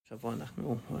שבוע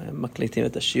אנחנו מקליטים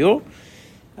את השיעור,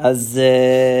 אז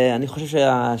אני חושב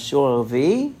שהשיעור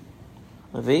הרביעי,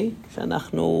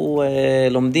 שאנחנו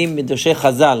לומדים מדרשי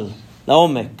חז"ל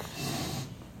לעומק.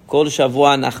 כל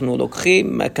שבוע אנחנו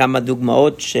לוקחים כמה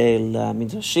דוגמאות של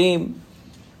מדרשים,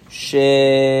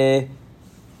 שבדרך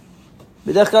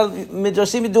כלל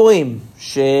מדרשים ידועים,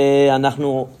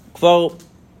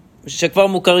 שכבר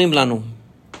מוכרים לנו.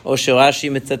 או שרש"י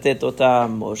מצטט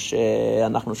אותם, או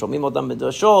שאנחנו שומעים אותם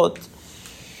מדרשות.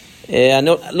 אני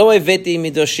לא הבאתי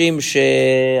מדרשים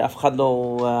שאף אחד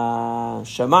לא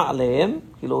שמע עליהם,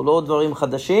 כאילו לא דברים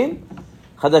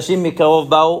חדשים מקרוב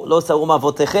באו, לא סרו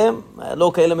מאבותיכם,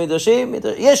 לא כאלה מדרשים,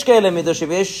 יש כאלה מדרשים,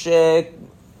 ויש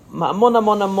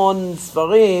המון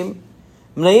ספרים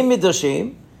מלאים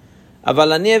מדרשים,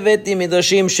 אבל אני הבאתי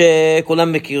מדרשים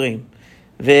שכולם מכירים.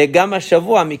 וגם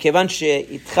השבוע, מכיוון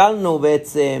שהתחלנו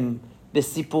בעצם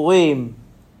בסיפורים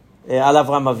על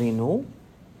אברהם אבינו,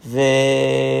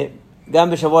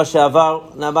 וגם בשבוע שעבר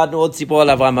למדנו עוד סיפור על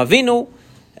אברהם אבינו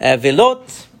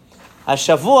ולוט,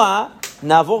 השבוע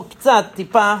נעבור קצת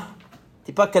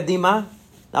טיפה קדימה,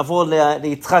 נעבור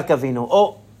ליצחק אבינו,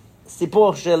 או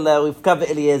סיפור של רבקה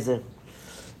ואליעזר.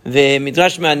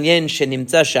 ומדרש מעניין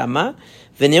שנמצא שמה,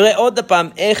 ונראה עוד פעם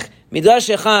איך מדרש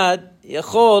אחד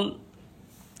יכול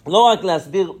לא רק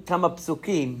להסביר כמה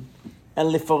פסוקים, אלא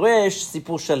לפרש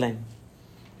סיפור שלם.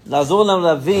 לעזור לנו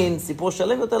להבין סיפור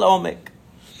שלם יותר לעומק.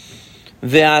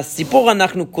 והסיפור,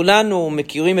 אנחנו כולנו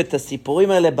מכירים את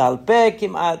הסיפורים האלה בעל פה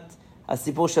כמעט.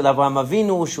 הסיפור של אברהם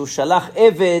אבינו, שהוא שלח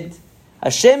עבד.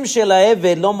 השם של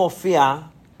העבד לא מופיע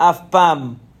אף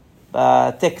פעם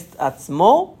בטקסט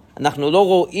עצמו. אנחנו לא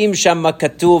רואים שם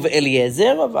כתוב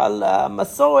אליעזר, אבל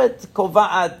המסורת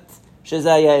קובעת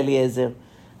שזה היה אליעזר.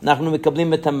 אנחנו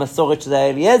מקבלים את המסורת שזה היה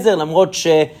אליעזר, למרות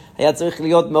שהיה צריך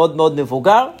להיות מאוד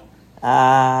מבוגר,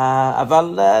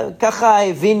 אבל ככה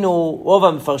הבינו רוב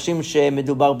המפרשים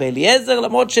שמדובר באליעזר,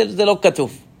 למרות שזה לא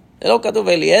כתוב. זה לא כתוב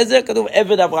אליעזר, כתוב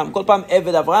עבד אברהם. כל פעם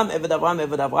עבד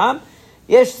אברהם.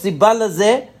 יש סיבה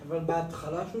לזה. אבל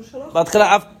בהתחלה שהוא שלח?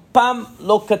 בהתחלה אף פעם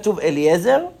לא כתוב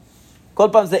אליעזר, כל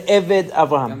פעם זה עבד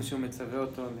אברהם. גם שהוא מצווה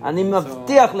אותו. אני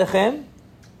מבטיח לכם,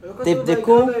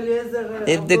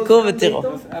 תבדקו ותראו.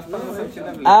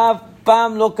 אף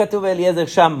פעם לא כתוב אליעזר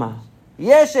שמה.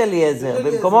 יש אליעזר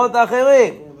במקומות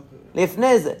אחרים.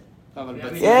 לפני זה.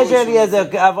 יש אליעזר.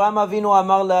 אברהם אבינו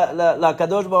אמר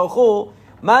לקדוש ברוך הוא,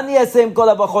 מה אני אעשה עם כל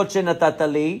הברכות שנתת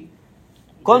לי?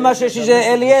 כל מה שיש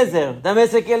זה אליעזר.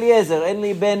 דמשק אליעזר. אין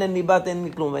לי בן, אין לי בת, אין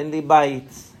לי כלום, אין לי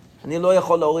בית. אני לא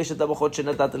יכול להוריש את הברכות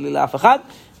שנתת לי לאף אחד.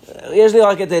 יש לי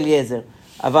רק את אליעזר.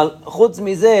 אבל חוץ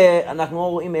מזה, אנחנו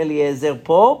רואים אליעזר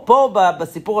פה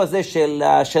בסיפור הזה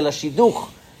של השידוך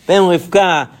בין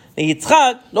רבקה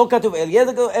ליצחק, לא כתוב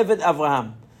אליעזר, כתוב עבד אברהם.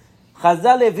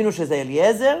 חז"ל הבינו שזה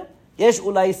אליעזר, יש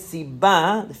אולי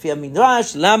סיבה, לפי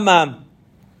המדרש, למה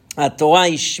התורה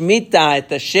השמיטה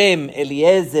את השם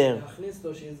אליעזר. להכניס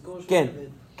לו שיזכור שהוא כן, עבד.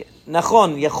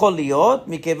 נכון, יכול להיות,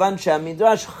 מכיוון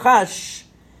שהמדרש חש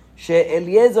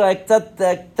שאליעזר היה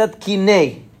קצת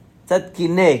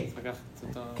קינא.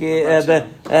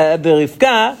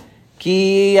 ברבקה,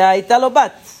 כי הייתה לו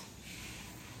בת.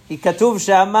 כי כתוב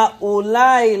שמה,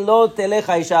 אולי לא תלך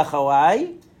האישה אחריי,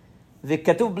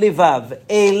 וכתוב בלי וו,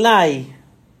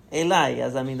 אליי.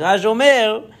 אז המדרש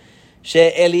אומר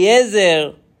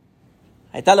שאליעזר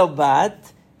הייתה לו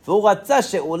בת, והוא רצה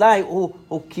שאולי,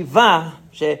 הוא קיווה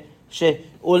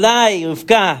שאולי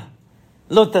רבקה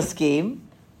לא תסכים,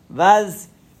 ואז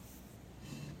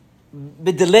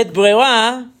בדלת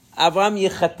ברירה, אברהם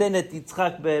יחתן את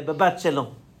יצחק בבת שלו,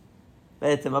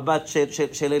 בעצם הבת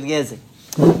של אליעזר.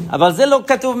 אבל זה לא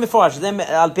כתוב מפורש, זה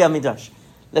על פי המדרש.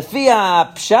 לפי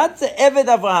הפשט זה עבד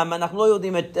אברהם, אנחנו לא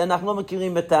יודעים, אנחנו לא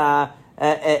מכירים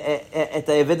את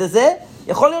העבד הזה,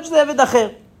 יכול להיות שזה עבד אחר,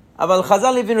 אבל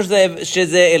חז"ל הבינו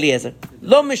שזה אליעזר.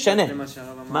 לא משנה.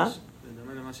 מה? זה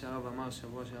דומה למה שהרב אמר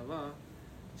שבוע שעבר,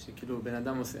 שכאילו בן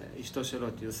אדם עושה, אשתו שלו,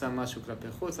 היא עושה משהו כלפי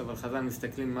חוץ, אבל חז"ל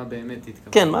מסתכלים מה באמת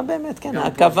התכוון. כן, מה באמת, כן,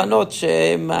 הכוונות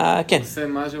כן. הוא עושה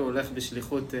משהו, הוא הולך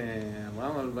בשליחות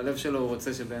אברהם, אבל בלב שלו הוא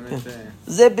רוצה שבאמת...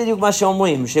 זה בדיוק מה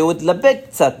שאומרים, שהוא התלבט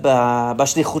קצת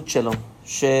בשליחות שלו,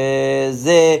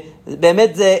 שזה,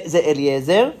 באמת זה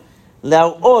אליעזר,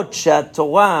 להראות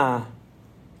שהתורה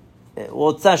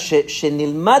רוצה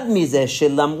שנלמד מזה,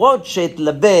 שלמרות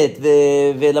שהתלבט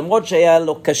ולמרות שהיה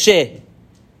לו קשה,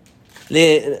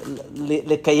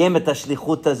 לקיים את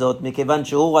השליחות הזאת, מכיוון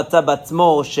שהוא רצה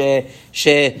בעצמו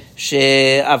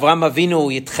שאברהם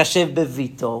אבינו יתחשב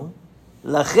בביתו,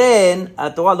 לכן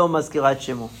התורה לא מזכירה את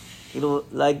שמו. כאילו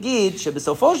להגיד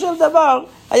שבסופו של דבר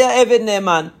היה עבד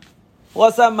נאמן. הוא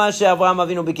עשה מה שאברהם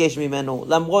אבינו ביקש ממנו,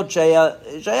 למרות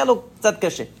שהיה לו קצת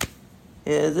קשה.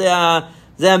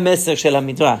 זה המסר של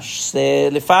המדרש.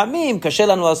 לפעמים קשה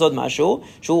לנו לעשות משהו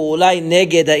שהוא אולי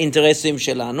נגד האינטרסים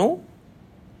שלנו,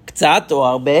 קצת או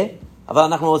הרבה, אבל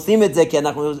אנחנו עושים את זה כי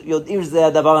אנחנו יודעים שזה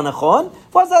הדבר הנכון,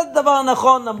 וזה הדבר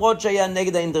הנכון למרות שהיה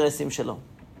נגד האינטרסים שלו.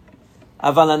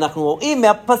 אבל אנחנו רואים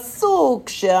מהפסוק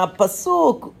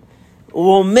שהפסוק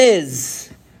רומז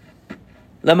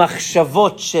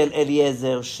למחשבות של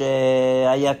אליעזר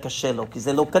שהיה קשה לו, כי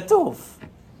זה לא כתוב.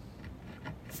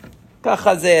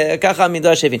 ככה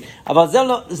המדרש הבין. אבל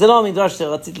זה לא המדרש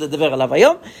שרציתי לדבר עליו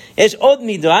היום. יש עוד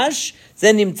מדרש,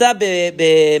 זה נמצא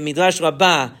במדרש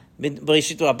רבה,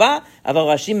 בראשית רבה, אבל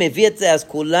רש"י מביא את זה, אז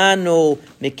כולנו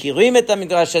מכירים את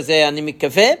המדרש הזה. אני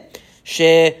מקווה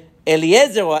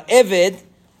שאליעזר או העבד,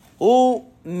 הוא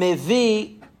מביא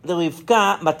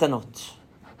לרבקה מתנות.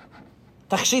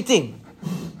 תכשיטים.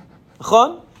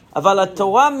 נכון? אבל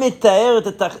התורה מתארת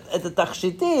את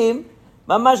התכשיטים,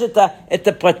 ממש את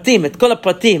הפרטים, את כל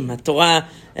הפרטים. התורה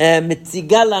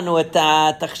מציגה לנו את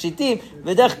התכשיטים,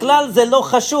 בדרך כלל זה לא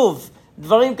חשוב.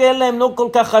 דברים כאלה הם לא כל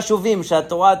כך חשובים,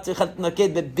 שהתורה צריכה להתנקד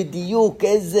בדיוק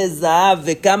איזה זהב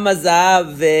וכמה זהב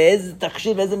ואיזה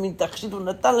תכשיט ואיזה מין תכשיט הוא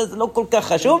נתן לזה, לא כל כך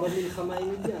חשוב.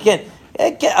 כן.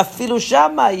 אפילו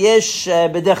שם יש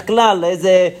בדרך כלל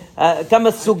איזה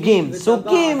כמה סוגים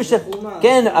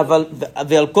כן, אבל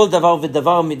ועל כל דבר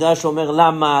ודבר המדרש אומר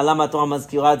למה התורה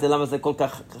מזכירה את זה, למה זה כל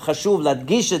כך חשוב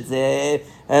להדגיש את זה,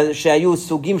 שהיו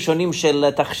סוגים שונים של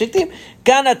תכשיטים.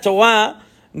 כאן התורה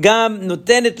גם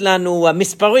נותנת לנו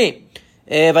המספרים.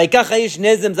 ויקח האיש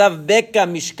נזם זהב בקע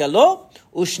משקלו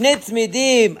ושני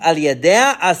צמידים על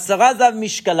ידיה 10 זהב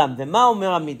משקלם. ומה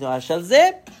אומר המדרש על זה?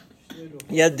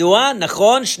 ידוע,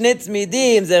 נכון, 2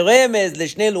 צמידים זה רמז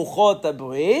לשני לוחות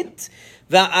הברית,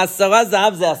 ו10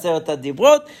 זהב זה 10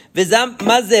 הדיברות.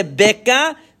 ומה זה בקע?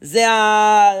 זה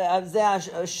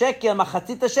השקל,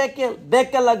 מחצית השקל,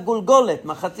 בקע לגולגולת,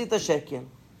 מחצית השקל.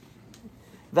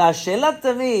 והשאלה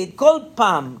תמיד, כל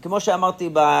פעם, כמו שאמרתי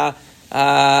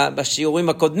בשיעורים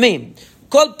הקודמים,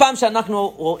 כל פעם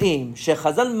שאנחנו רואים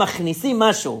שחז"ל מכניסים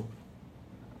משהו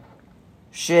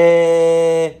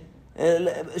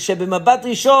שבמבט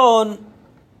ראשון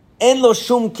אין לו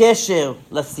שום קשר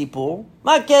לסיפור,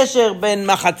 מה הקשר בין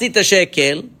מחצית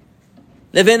השקל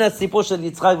לבין הסיפור של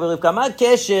יצחק ורבקה? מה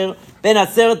הקשר בין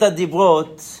 10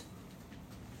 הדיברות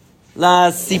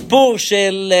לסיפור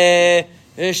של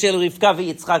רבקה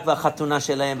ויצחק והחתונה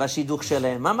שלהם והשידוך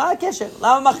שלהם? מה הקשר?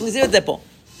 למה מכניסים את זה פה?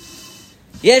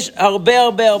 יש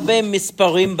הרבה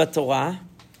מספרים בתורה.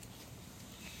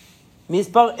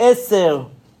 מספר 10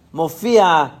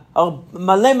 מופיע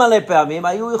מלא פעמים.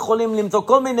 היו יכולים למצוא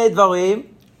כל מיני דברים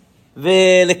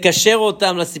ולקשר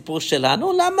אותם לסיפור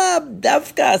שלנו. למה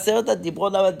דווקא 10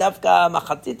 הדיברות, למה דווקא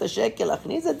מחצית השקל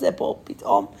להכניס את זה פה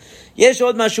פתאום? יש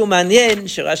עוד משהו מעניין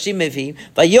שרש"י מביא.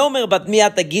 ויאמר בת מי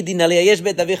את תגידי נא לי, יש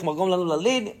בית אביך מקום לנו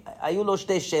ללין? היו לו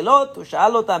 2 שאלות, הוא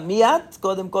שאל אותה מי את?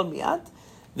 קודם כל מי את?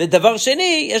 ודבר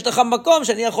שני, יש לך מקום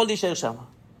שאני יכול להישאר שם?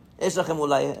 יש לכם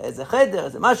אולי איזה חדר,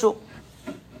 איזה משהו?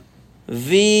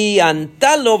 והיא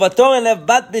ענתה לו, ותאמר אליו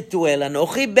בת בתואל,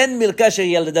 אנוכי בן מילכה אשר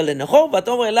ילדה לנחור,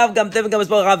 ותאמר אליו גם תבן גם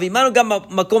מספר רב, עמנו גם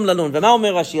מקום ללון. ומה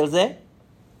אומר רש"י על זה?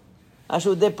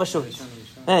 משהו די פשוט.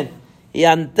 היא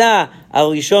ענתה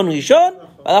הראשון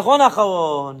ועל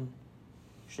אחרון,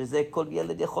 שזה כל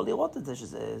ילד יכול לראות את זה,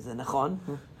 שזה נכון.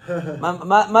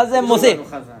 מה זה מוסיף?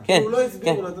 הוא לא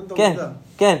הסביר, הוא נתן את העובדה.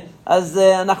 כן, אז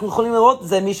אנחנו יכולים לראות,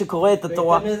 זה מי שקורא את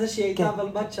התורה. וגם איזה שהיא הייתה אבל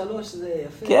בת 3, זה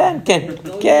יפה.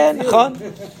 כן, נכון.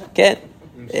 כן.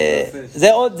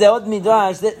 זה עוד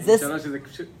מדרש.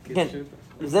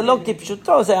 זה לא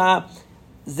כפשוטו,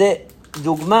 זה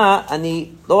דוגמה. אני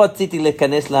לא רציתי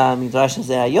להיכנס למדרש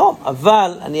הזה היום,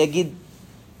 אבל אני אגיד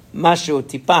משהו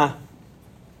טיפה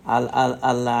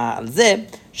על זה,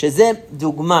 שזה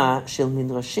דוגמה של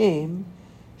מדרשים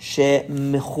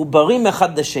שמחוברים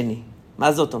אחד לשני.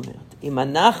 מה זאת אומרת? אם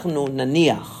אנחנו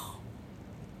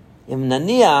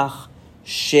נניח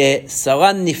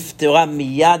ששרה נפטרה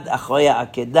מיד אחרי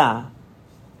העקדה,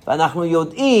 ואנחנו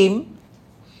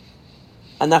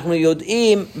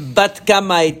יודעים בת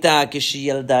כמה הייתה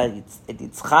כשהיא ילדה את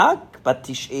יצחק, בת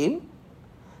 90,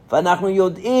 ואנחנו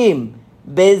יודעים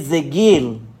באיזה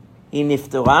גיל היא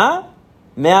נפטרה,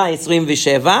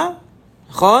 127,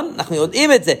 נכון? אנחנו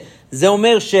יודעים את זה. זה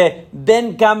אומר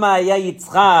שבין כמה היה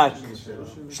יצחק?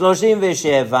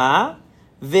 37,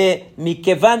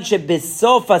 ומכיוון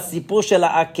שבסוף הסיפור של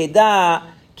העקדה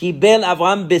קיבל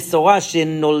אברהם בשורה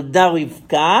שנולדה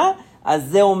רבקה, אז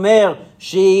זה אומר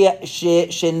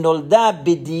שנולדה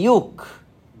בדיוק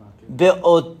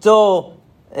באותו,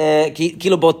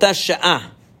 כאילו באותה שעה,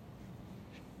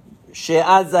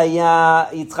 שאז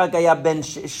יצחק היה בן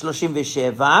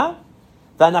 37,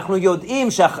 ואנחנו יודעים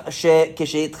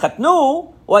שכשהתחתנו,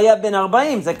 הוא היה בן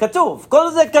 40, זה כתוב,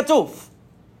 כל זה כתוב.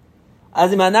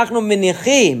 אז אם אנחנו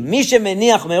מניחים, מי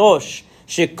שמניח מראש,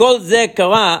 שכל זה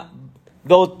קרה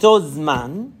באותו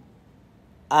זמן,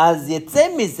 אז יצא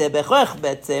מזה בהכרח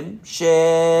בעצם,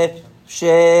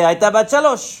 שהייתה בת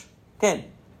 3. כן.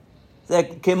 זה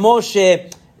כמו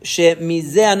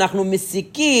שמזה אנחנו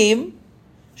מסיקים,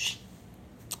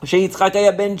 שיצחק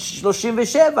היה בן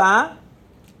 37,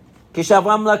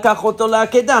 כשאברהם לקח אותו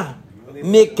לעקדה.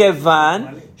 מכיוון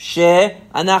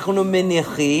שאנחנו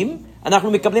מניחים,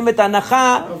 אנחנו מקבלים את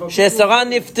ההנחה ששרה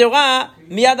נפטרה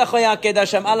מיד אחרי העקדה,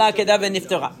 שמעה לעקדה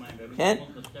ונפטרה. כן?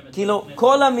 כאילו,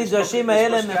 כל המדרשים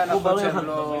האלה מחוברים,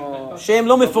 שהם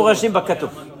לא מפורשים בכתוב.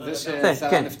 זה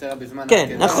ששרה נפטרה בזמן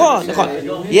כן, נכון, נכון.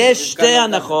 יש שתי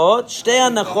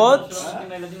הנחות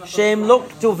שהם לא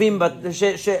כתובים,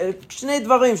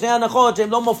 שני הנחות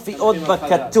שהם לא מופיעות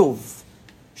בכתוב.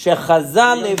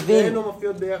 שחז"ל הבין... הן לא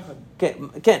מופיעות ביחד.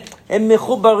 כן, הם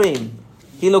מחוברים.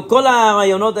 כאילו, כל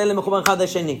הרעיונות האלה מחוברים אחד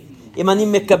לשני. אם אני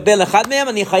מקבל אחד מהם,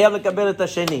 אני חייב לקבל את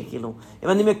השני, כאילו. אם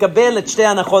אני מקבל את שתי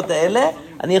ההנחות האלה,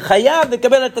 אני חייב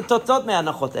לקבל את התוצאות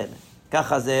מההנחות האלה.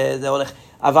 ככה זה הולך.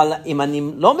 אבל אם אני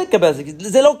לא מקבל,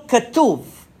 זה לא כתוב.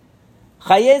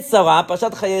 חיי שרה,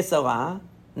 פרשת חיי שרה,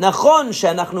 נכון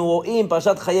שאנחנו רואים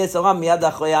פרשת חיי שרה מיד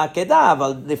אחרי העקדה,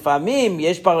 אבל לפעמים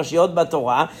יש פרשיות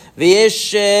בתורה,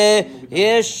 ויש,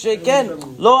 כן,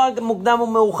 לא רק מוקדם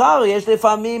ומאוחר, יש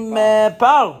לפעמים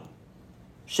פער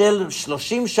של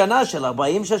 30 שנה, של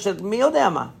 40 שנה, של מי יודע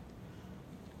מה.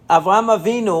 אברהם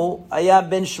אבינו היה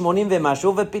בן 80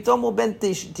 ומשהו, ופתאום הוא בן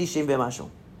 90 ומשהו.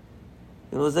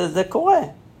 זה קורה.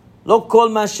 לא כל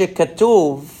מה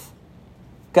שכתוב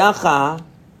ככה,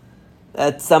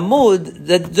 צמוד,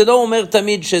 זה לא אומר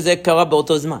תמיד שזה קרה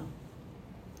באותו זמן.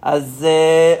 אז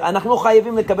אנחנו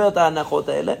חייבים לקבל את ההנחות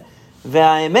האלה,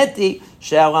 והאמת היא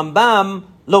שהרמב"ם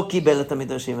לא קיבל את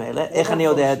המדרשים האלה. איך אני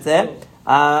יודע את זה?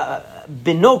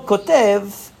 בנו כותב,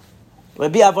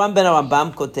 רבי אברהם בן הרמב"ם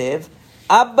כותב,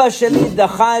 אבא שלי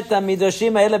דחה את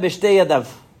המדרשים האלה בשתי ידיו.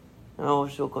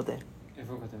 שהוא כותב.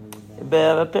 איפה כותב?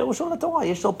 בפירושו לתורה.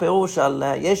 יש לו פירוש על...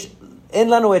 אין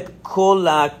לנו את כל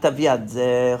הכתב יד,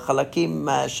 זה חלקים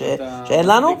שאין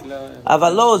לנו,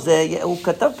 אבל לא, הוא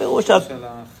כתב פירוש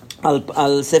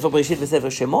על ספר בראשית וספר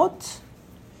שמות.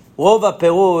 רוב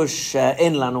הפירוש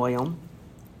אין לנו היום.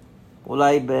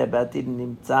 אולי בעתיד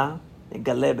נמצא,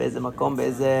 נגלה באיזה מקום,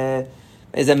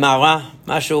 באיזה מערה,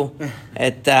 משהו,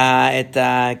 את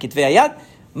כתבי היד.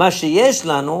 מה שיש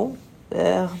לנו,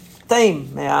 קטעים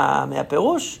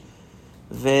מהפירוש,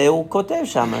 והוא כותב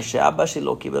שם שאבא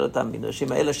שלו קיבל את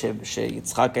המדרשים האלה,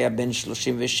 שיצחק היה בן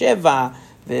 37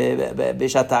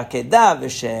 בשעת העקדה,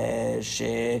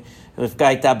 ושרבקה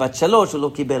הייתה בת 3, הוא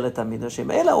לא קיבל את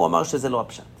המדרשים האלה, הוא אמר שזה לא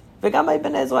הפשט. וגם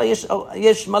אבן עזרא,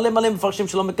 יש מלא מפרשים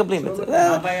שלא מקבלים את זה.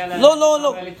 מה הבעיה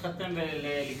להתחתן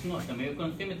ולקנות? הם היו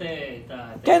קונסים את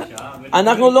כן,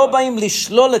 אנחנו לא באים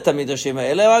לשלול את המדרשים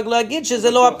האלה, רק להגיד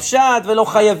שזה לא הפשט ולא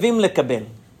חייבים לקבל.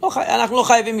 אנחנו לא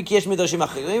חייבים כי יש מדרשים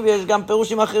אחרים, ויש גם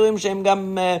פירושים אחרים שהם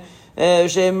גם,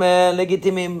 שהם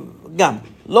לגיטימיים גם.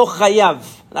 לא חייב,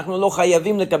 אנחנו לא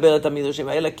חייבים לקבל את המדרשים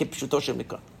האלה כפשוטו של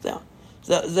מקרא.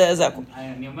 זה הכל.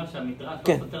 אני אומר שהמדרש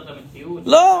לא סותר את המציאות.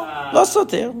 לא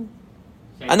סותר.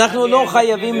 אנחנו לא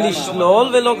חייבים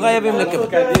לשלול ולא חייבים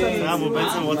לקבל. הוא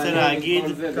בעצם רוצה להגיד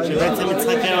שבעצם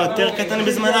יצחק היה יותר קטן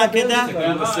בזמן העקדה,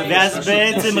 ואז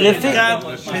בעצם רבקה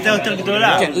הייתה יותר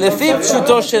גדולה. לפי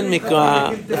פשוטו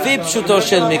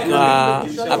של מקרא,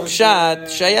 הפשט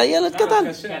שהיה ילד קטן.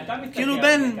 כאילו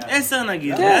בן 10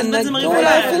 נגיד. כן,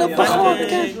 אפילו פחות,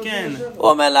 כן. הוא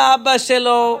אומר לאבא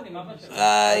שלו,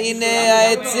 הנה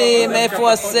העצים,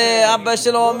 איפה עשה? אבא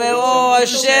שלו אומר,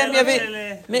 השם יביא.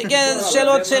 כן,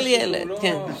 שאלות של ילד,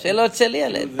 כן, שאלות של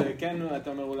ילד.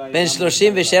 בן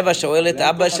 37 שואל את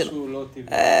אבא שלו,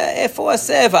 איפה הוא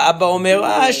עשה? ואבא אומר,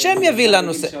 השם יביא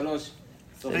לנו.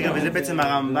 רגע, וזה בעצם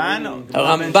הרמב"ן?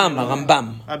 הרמב"ם.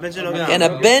 הבן שלו גם. כן,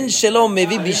 הבן שלו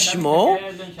מביא בשמו,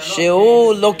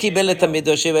 שהוא לא קיבל את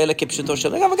המדרשים האלה כפשוטו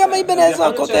שלו. וגם אבן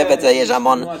עזרא כותב את זה,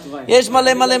 יש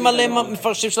מלא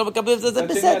מפרשים שלא מקבלים את זה, זה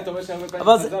בסדר. אתה רואה שהרבה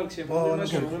פעמים חז"ל, כשהם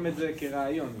אומרים את זה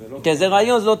כרעיון. כן, זה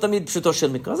רעיון, זה לא תמיד פשוטו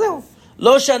של מקרא, זהו.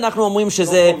 לא שאנחנו אומרים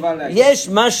שזה, יש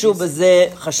משהו בזה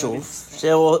חשוב,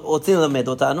 שרוצים ללמד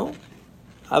אותנו,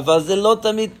 אבל זה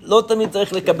לא תמיד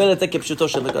צריך לקבל את זה כפשוטו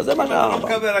של מקרא, זה מה שהרמב"ם. הוא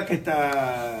מקבל רק את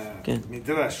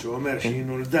המדרש, שהוא אומר שהיא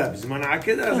נולדה בזמן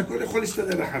העקדה, אז הכל יכול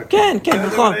להסתדר אחר כך. כן,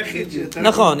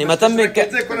 נכון. אם אתה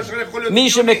מי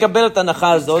שמקבל את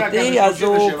ההנחה הזאת, אז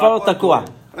הוא כבר תקוע.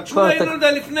 רק שאולי היא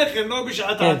נולדה לפני כן, לא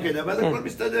בשעת העקדה, ואז הכל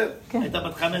מסתדר. הייתה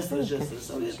בת 15-16.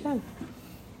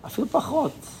 אפילו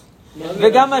פחות.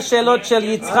 וגם השאלות של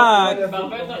יצחק,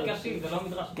 הרבה יותר קשים, זה לא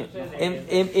מדרש קשה.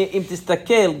 אם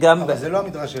תסתכל גם... אבל זה לא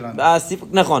המדרש שלנו.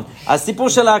 נכון, הסיפור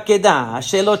של העקדה,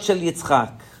 השאלות של יצחק,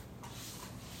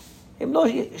 הן לא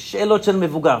שאלות של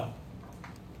מבוגר.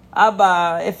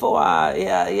 אבא, איפה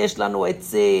יש לנו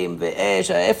עצים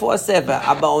ואש, איפה הספר?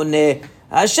 אבא עונה,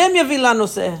 השם יביא לנו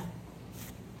זה.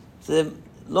 זה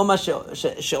לא מה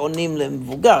שעונים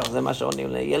למבוגר, זה מה שעונים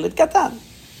לילד קטן.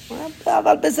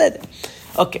 אבל בסדר.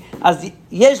 אוקיי, אז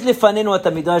יש לפנינו את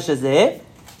המדרש הזה,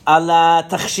 על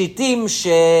התכשיטים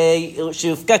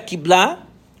שרבקה קיבלה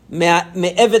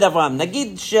מעבד אברהם.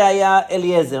 נגיד שהיה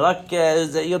אליעזר, רק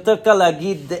זה יותר קל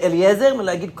להגיד אליעזר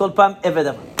מלהגיד כל פעם עבד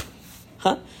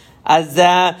אברהם. אז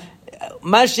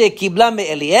מה שקיבלה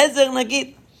מאליעזר,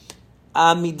 נגיד,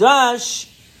 המדרש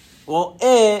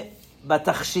רואה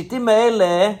בתכשיטים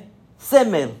האלה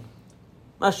סמל,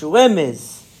 משהו,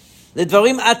 רמז,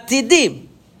 לדברים עתידים,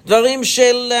 דברים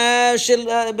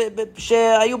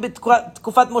שהיו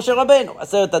בתקופת משה רבנו,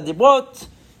 10 הדיברות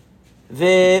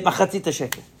ומחצית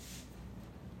השקל.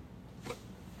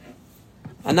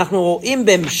 אנחנו רואים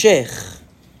בהמשך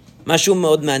משהו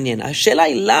מאוד מעניין. השאלה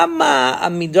היא למה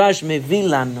המדרש מביא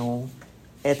לנו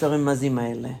את הרמזים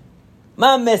האלה?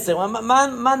 מה המסר?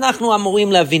 מה אנחנו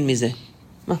אמורים להבין מזה?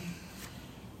 מה?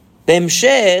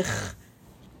 בהמשך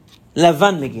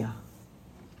לבן מגיע.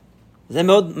 זה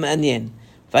מאוד מעניין.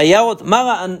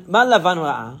 מה לבן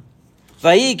ראה?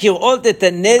 ויהי כראות את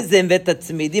הנזם ואת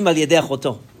הצמידים על ידי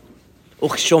אחותו.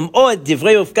 וכשומעו את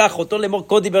דברי רבקה אחותו לאמור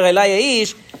כה דיבר אליי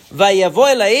האיש, ויבוא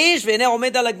אל האיש והנה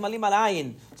עומד על הגמלים על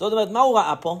העין. זאת אומרת, מה הוא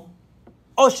ראה פה?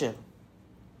 עושר.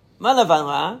 מה לבן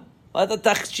ראה? הוא ראה את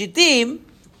התכשיטים,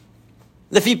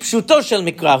 לפי פשוטו של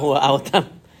מקרא הוא ראה אותם.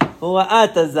 הוא ראה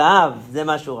את הזהב, זה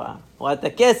מה שהוא ראה. הוא ראה את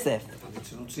הכסף.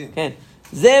 כן.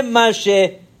 זה מה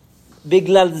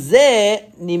שבגלל זה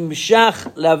נמשך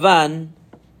לבן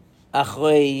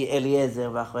אחרי אליעזר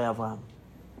ואחרי אברהם.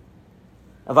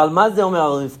 אבל מה זה אומר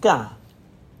על רבקה?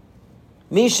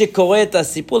 מי שקורא את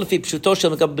הסיפור לפי פשוטו של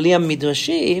מקבלי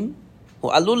המדרשים,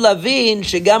 הוא עלול להבין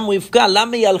שגם רבקה,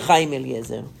 למה היא הלכה עם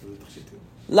אליעזר?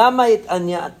 למה היא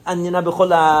עניינה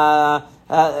בכל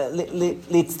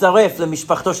להצטרף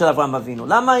למשפחתו של אברהם אבינו?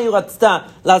 למה היא רצתה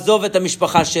לעזוב את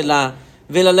המשפחה שלה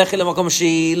וללכת למקום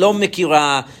שהיא לא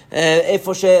מכירה,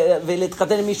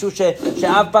 ולהתחתן עם מישהו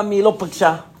שאף פעם היא לא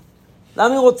פגשה?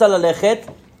 למה היא רוצה ללכת?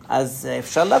 אז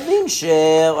אפשר להבין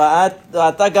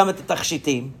שראתה גם את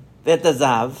התכשיטים ואת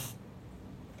הזהב,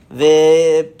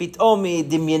 ופתאום היא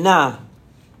דמיינה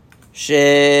שיש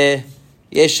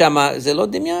שם, זה לא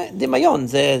דמיון,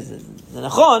 זה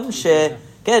נכון,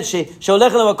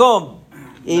 שהולך למקום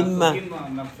עם...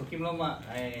 מהפסוקים לא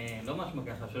משמע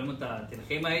ככה, שואלים אותה,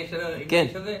 תלכי עם האיש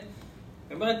הזה,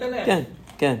 אומרת תלך.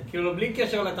 כן. כאילו בלי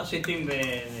קשר לתכשיטים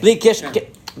בלי קשר,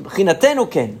 מבחינתנו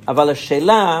כן, אבל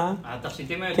השאלה...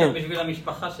 התכשיטים האלה יותר בשביל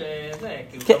המשפחה שזה,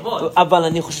 כאילו כבוד. אבל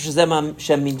אני חושב שזה מה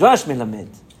שהמדרש מלמד.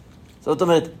 זאת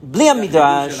אומרת, בלי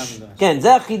המדרש... כן,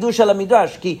 זה החידוש של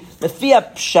המדרש, כי לפי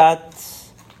הפשט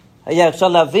היה אפשר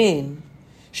להבין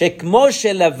שכמו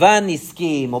שלבן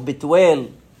הסכים, או בתואל,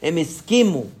 הם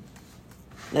הסכימו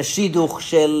לשידוך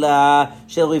של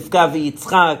רבקה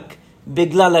ויצחק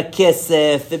בגלל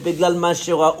הכסף ובגלל מה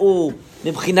שראו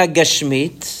מבחינה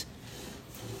גשמית,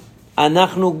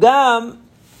 אנחנו גם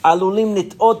עלולים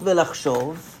לטעות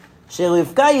ולחשוב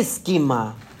שרבקה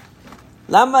הסכימה.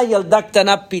 למה ילדה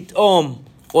קטנה פתאום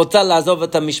רוצה לעזוב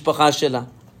את המשפחה שלה?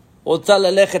 רוצה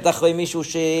ללכת אחרי מישהו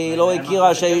שהיא לא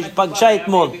הכירה, שהיא פגשה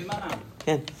אתמול.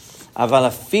 כן. אבל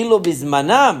אפילו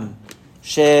בזמנם,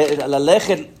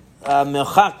 שללכת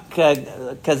המרחק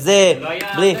כזה... זה לא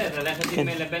היה בלי... זה ללכת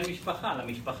לבן משפחה,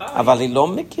 למשפחה. אבל היא לא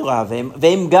מכירה,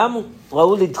 והם גם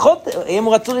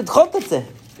רצו לדחות את זה.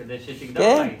 כדי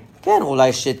שתגדל אולי. כן,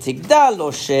 אולי שתגדל, או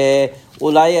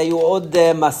שאולי היו עוד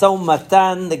משא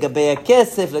ומתן לגבי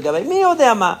הכסף, לגבי מי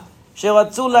יודע מה,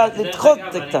 שרצו לדחות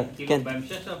את זה קצת.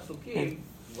 בהמשך של הפסוקים,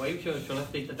 רואים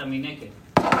שהולכת איתה את המינקת.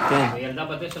 כן. וילדה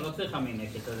בדשא לא צריכה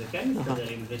מינקת, אז זה כן מסתדר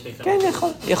עם זה שהייתה... כן,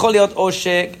 יכול להיות, או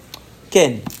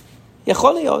כן,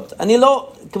 יכול להיות. אני לא,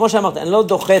 כמו שאמרת, אני לא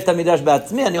דוחה את המדרש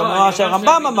בעצמי, אני אומר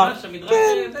שהרמב"ם אמר... המדרש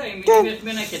יודע, אם יש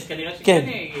מינקת, כנראה שכן...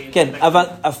 כן, אבל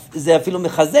זה אפילו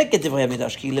מחזק את דברי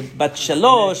המדרש, כי לבת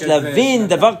 3, להבין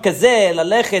דבר כזה,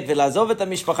 ללכת ולעזוב את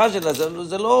המשפחה שלה,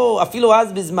 זה לא, אפילו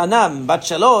אז בזמנם, בת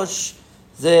 3,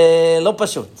 זה לא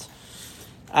פשוט.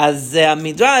 אז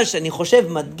המדרש, אני חושב,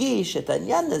 מדגיש את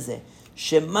העניין הזה,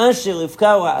 שמה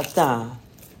שרבקה ראתה,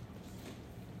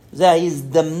 זה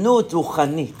ההזדמנות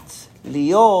רוחנית,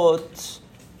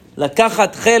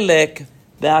 לקחת חלק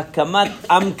בהקמת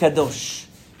עם קדוש.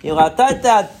 היא ראתה את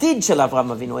העתיד של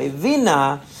אברהם אבינו,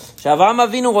 הבינה שאברהם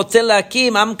אבינו רוצה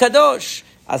להקים עם קדוש,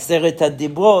 10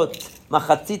 הדיברות,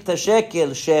 מחצית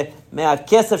השקל,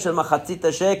 שמהכסף של מחצית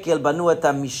השקל בנו את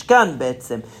המשכן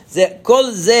בעצם.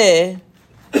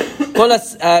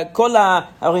 כל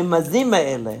הרמזים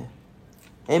האלה,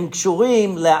 הם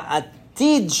קשורים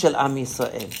לעתיד של עם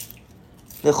ישראל.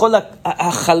 לכל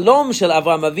החלום של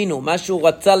אברהם אבינו, מה שהוא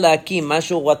רצה להקים, מה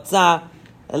שהוא רצה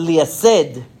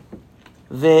לייסד.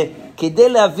 וכדי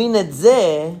להבין את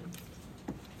זה,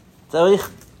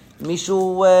 צריך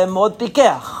מישהו מאוד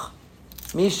פיקח.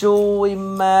 מישהו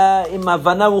עם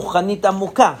הבנה רוחנית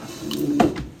עמוקה.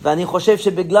 ואני חושב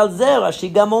שבגלל זה רש"י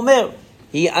גם אומר,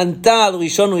 היא ענתה על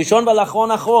ראשון ראשון ועל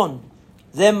אחרון אחרון.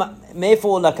 מאיפה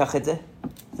הוא לקח את זה?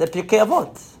 זה פרקי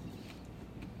אבות.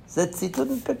 זה ציטוט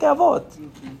מפרקי אבות.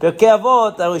 פרקי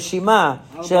אבות, הרשימה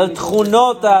של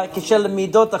תכונות, של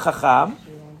מידות החכם.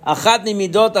 אחת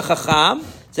ממידות החכם,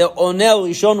 זה עונה על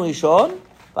ראשון ראשון,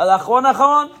 ועל אחרון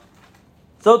אחרון.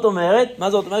 זאת אומרת,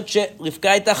 מה זאת אומרת?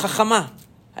 שרבקה הייתה חכמה.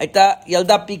 הייתה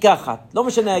ילדה פיקחת. לא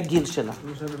משנה הגיל שלה.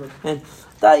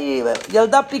 הייתה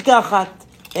ילדה פיקחת.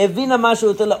 הבינה משהו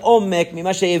יותר לעומק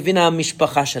ממה שהבינה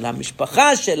המשפחה שלה.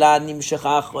 המשפחה שלה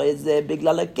נמשכה אחרי זה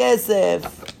בגלל הכסף.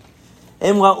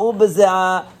 הם ראו בזה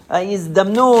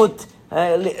ההזדמנות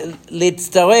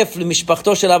להצטרף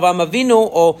למשפחתו של אברהם אבינו,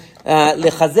 או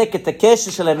לחזק את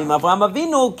הקשר שלהם עם אברהם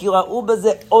אבינו, כי ראו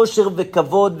בזה עושר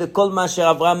וכבוד, וכל מה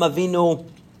שאברהם אבינו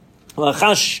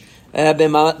רכש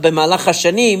במהלך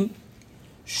השנים,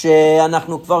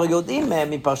 שאנחנו כבר יודעים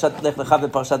מפרשת לך לך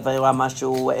ופרשת וירא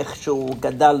משהו, איך שהוא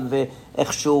גדל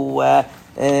ואיך שהוא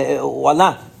הוא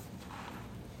עלה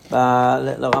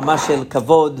לרמה של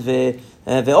כבוד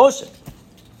ועושר.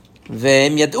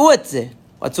 והם ידעו את זה,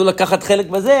 רצו לקחת חלק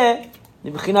בזה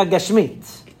מבחינה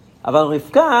גשמית. אבל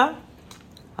רבקה,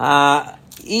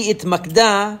 היא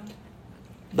התמקדה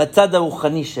בצד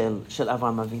הרוחני של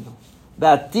אברהם אבינו,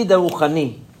 בעתיד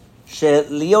הרוחני, של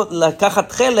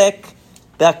לקחת חלק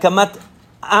בהקמת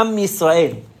עם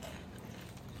ישראל.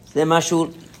 זה משהו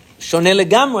שונה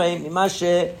לגמרי ממה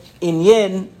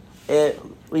שעניין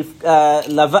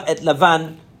את לבן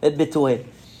ואת בתואל.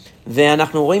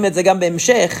 ואנחנו רואים את זה גם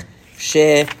בהמשך,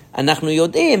 שאנחנו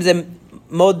יודעים, זה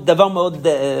דבר מאוד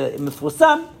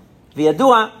מפורסם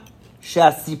וידוע,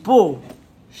 שהסיפור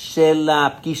של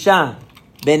הפגישה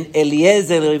בין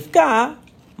אליעזר לרבקה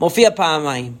מופיע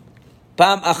פעמיים.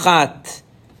 פעם אחת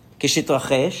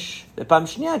כשתרחש, ופעם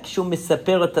שנייה כשהוא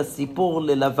מספר את הסיפור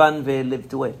ללבן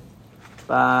ולבתואל.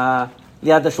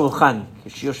 ליד השולחן,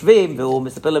 כשיושבים והוא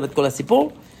מספר להם את כל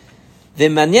הסיפור.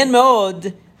 ומעניין מאוד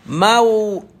מה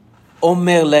הוא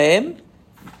אומר להם,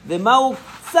 ומה הוא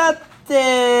קצת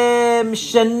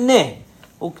משנה.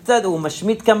 הוא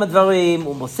משמיט כמה דברים,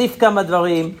 הוא מוסיף כמה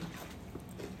דברים,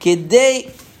 כדי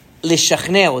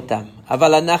לשכנע אותם.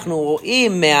 אבל אנחנו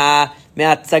רואים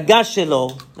מההצגה שלו,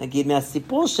 נגיד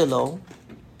מהסיפור שלו,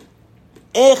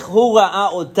 איך הוא ראה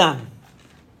אותם,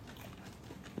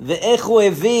 ואיך הוא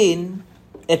הבין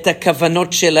את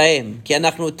הכוונות שלהם. כי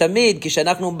אנחנו תמיד,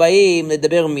 כשאנחנו באים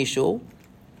לדבר מישהו,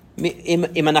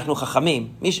 אם אנחנו חכמים,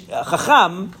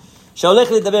 חכם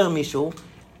שהולך לדבר מישהו,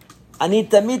 אני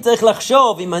תמיד צריך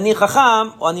לחשוב אם אני חכם,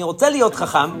 או אני רוצה להיות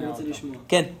חכם,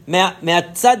 כן,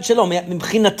 מהצד שלו,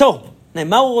 מבחינתו,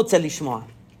 מה הוא רוצה לשמוע,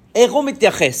 איך הוא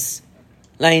מתייחס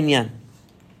לעניין.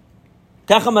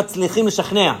 ככה מצליחים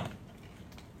לשכנע,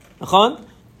 נכון?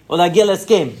 או להגיע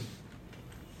להסכם.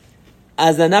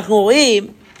 אז אנחנו רואים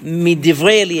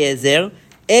מדברי אליעזר,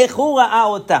 איך הוא ראה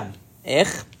אותם.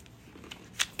 איך?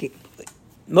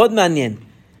 מאוד מעניין.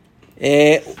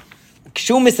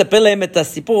 כשהוא מספר להם את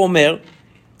הסיפור, הוא אומר,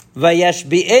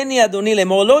 וישביעני אדוני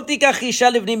לאמור, לא תיקח אישה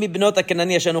לבני מבנות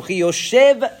הכנעני אשר אנוכי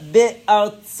יושב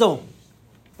בארצו.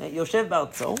 יושב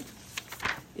בארצו.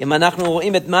 אם אנחנו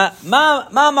רואים את מה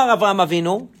אמר אברהם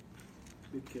אבינו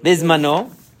בזמנו,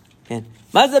 כן.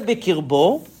 מה זה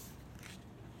בקרבו?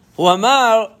 הוא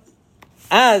אמר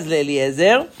אז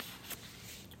לאליעזר,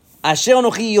 אשר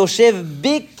אנוכי יושב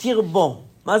בקרבו.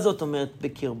 מה זאת אומרת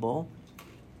בקרבו?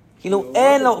 כאילו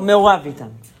אין לו, מעורב איתם.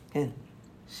 כן.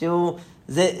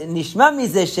 זה נשמע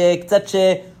מזה שקצת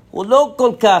שהוא לא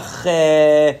כל כך,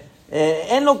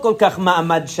 אין לו כל כך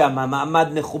מעמד שם, מעמד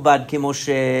מכובד כמו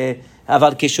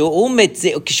אבל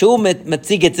כשהוא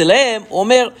מציג אצלם, הוא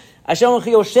אומר, אשר אנוכי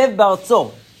יושב בארצו.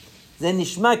 זה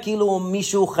נשמע כאילו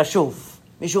מישהו חשוב,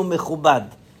 מישהו מכובד.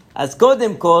 אז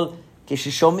קודם כל,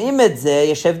 כששומעים את זה,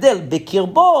 יש הבדל.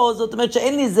 בקרבו, זאת אומרת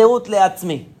שאין לי זהות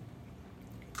לעצמי.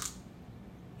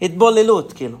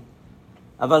 התבוללות, כאילו.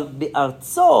 אבל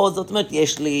בארצו, זאת אומרת,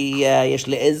 יש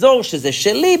לי אזור שזה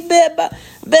שלי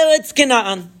בארץ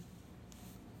כנען.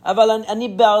 אבל אני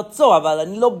בארצו, אבל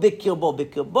אני לא בקרבו.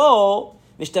 בקרבו,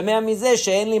 משתמע מזה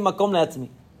שאין לי מקום לעצמי.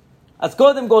 אז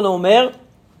קודם כל הוא אומר,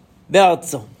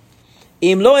 בארצו.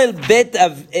 אם לא אל בית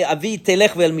אבי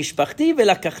תלך ואל משפחתי,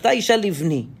 ולקחת אישה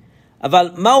לבני.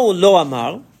 אבל מה הוא לא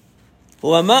אמר?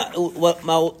 הוא אמר,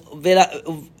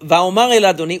 ואומר אל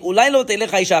אדוני, אולי לא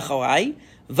תלך האישה אחריי,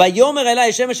 ויאמר אלי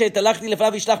השם אשר התהלכתי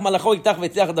לפניו ישלח מלאכו יפתח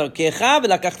ויצליח דרכך,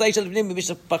 ולקחת אישה לבני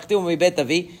ממשפחתי ומבית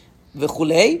אבי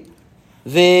וכולי.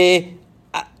 ואם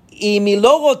היא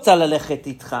לא רוצה ללכת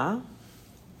איתך,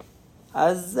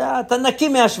 אז אתה נקי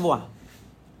מהשבועה.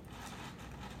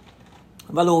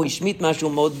 אבל הוא השמיט משהו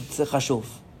מאוד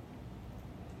חשוב.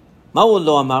 מה הוא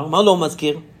לא אמר? מה הוא לא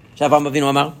מזכיר? שאברהם אבינו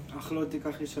אמר? אך לא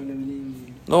תיקח אישה לבני.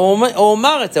 הוא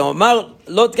אמר את זה, הוא אמר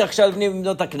לא תיקח אישה לבני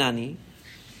מבנות הכנעני.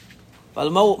 אבל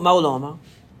מה הוא לא אמר?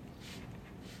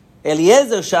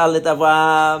 אליעזר שאל את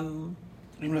אברהם,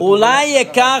 אולי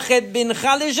ייקח את בנך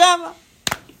לשם?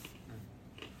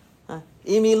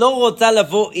 אם היא לא רוצה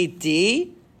לבוא איתי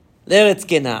לארץ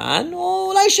כנען,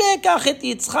 אולי שיקח את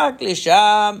יצחק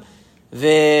לשם,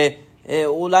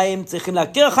 ואולי הם צריכים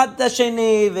להכיר אחד את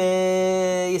השני,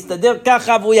 ויסתדר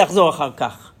ככה, והוא יחזור אחר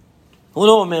כך. הוא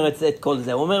לא אומר את כל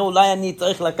זה, הוא אומר אולי אני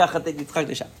צריך לקחת את יצחק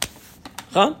לשם.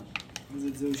 נכון?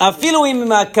 אפילו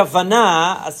אם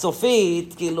הכוונה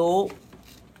הסופית, כאילו,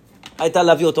 הייתה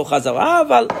להביא אותו חזרה,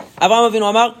 אבל אברהם אבינו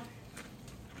אמר,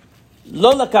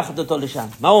 לא לקחת אותו לשם.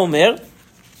 מה הוא אומר?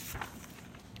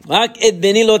 רק את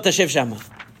בני לא תשב שם.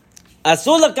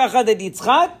 אסור לקחת את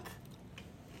יצחק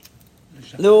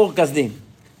לאור כסדים.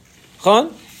 נכון?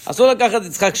 אסור לקחת את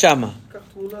יצחק שם.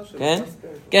 כן?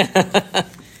 כן.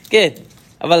 כן.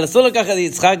 אבל אסור לקחת את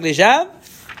יצחק לשם.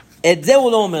 את זה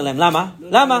הוא לא אומר להם. למה?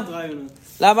 למה?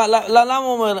 למה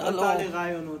הוא אומר?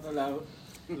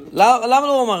 למה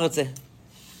לא אומר את זה?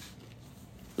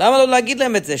 למה לא להגיד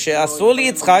להם את זה? שאסור לי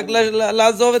יצחק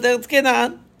לעזוב את ארץ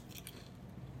כנען.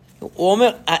 הוא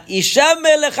אומר, האישה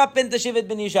מלך פן תשיב את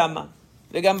בני שמה.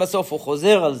 וגם בסוף הוא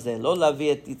חוזר על זה, לא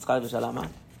להביא את יצחק לשלמה.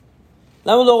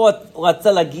 למה הוא לא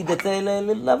רצה להגיד את זה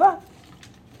לבן?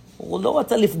 הוא לא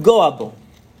רצה לפגוע בו.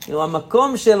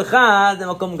 המקום שלך זה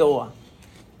מקום גרוע.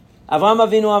 אברהם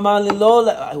אבינו אמר לי, לא,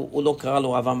 הוא לא קרא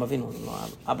לו אברהם אבינו, לא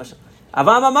אבא שלו.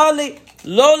 אברהם אמר לי,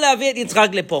 לא להביא את יצחק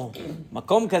לפה.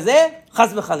 מקום כזה, חס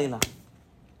וחלילה.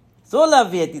 אסור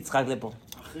להביא את יצחק לפה.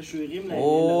 אחרי שהוא הרים להם,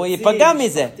 הוא ייפגע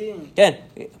מזה. כן.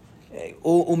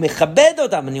 הוא מכבד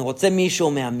אותם. אני רוצה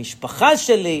מישהו מהמשפחה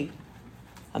שלי.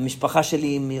 המשפחה שלי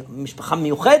היא משפחה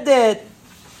מיוחדת.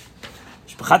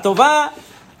 משפחה טובה.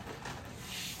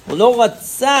 הוא לא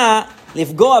רצה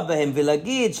לפגוע בהם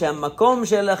ולהגיד שהמקום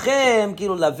שלכם,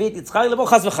 כאילו להביא את יצחק לפה,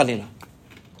 חס וחלילה.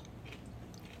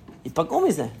 ייפגעו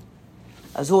מזה.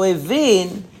 אז הוא הבין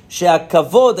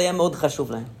שהכבוד היה מאוד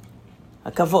חשוב להם.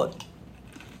 הכבוד.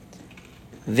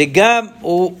 וגם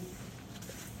הוא,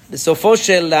 בסופו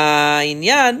של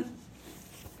העניין,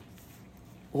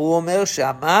 הוא אומר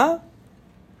שמה,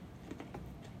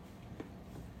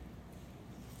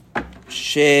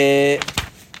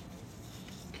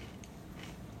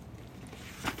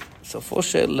 בסופו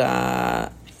של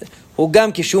הוא גם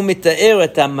כשהוא מתאר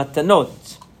את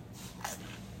המתנות,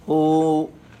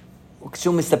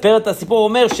 כשהוא מספר את הסיפור, הוא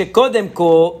אומר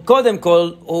שקודם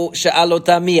כל הוא שאל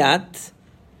אותה מיד,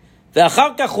 ואחר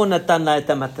כך הוא נתן לה את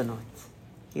המתנות.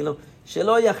 כאילו,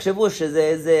 שלא יחשבו שזה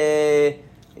איזה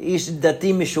איש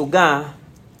דתי משוגע,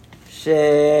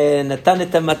 שנתן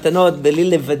את המתנות בלי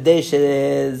לוודא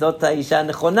שזאת האישה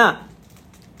הנכונה.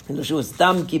 כאילו שהוא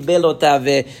סתם קיבל אותה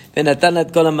ונתן לה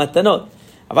את כל המתנות.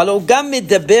 אבל הוא גם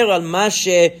מדבר על מה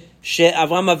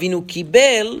שאברהם אבינו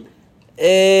קיבל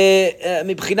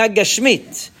מבחינה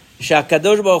גשמית.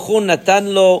 שהקדוש ברוך הוא נתן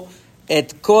לו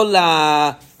את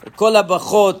כל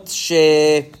הברכות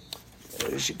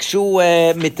כשהוא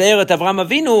מתאר את אברהם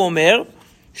אבינו, הוא אומר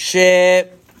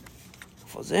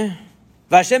איפה זה?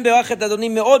 והשם ברך את אדוני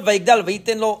מאוד ויגדל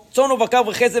וייתן לו צאן ובקר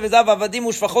וכסף וזהב ועבדים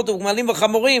ושפחות וגמלים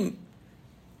וחמורים.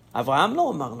 אברהם לא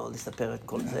אמר לו לספר את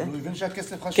כל זה. הוא הבין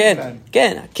שהכסף חשוב כן, להם.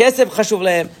 כן, הכסף חשוב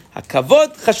להם, הכבוד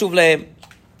חשוב להם.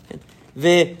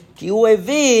 וכי הוא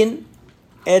הבין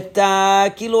את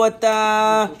כאילו את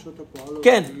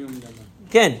כן,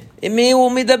 כן, עם מי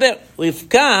הוא מדבר.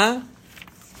 רבקה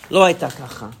לא הייתה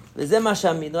ככה. וזה מה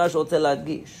שהמדרש רוצה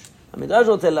להדגיש. המדרש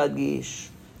רוצה להדגיש,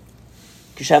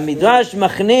 כשהמדרש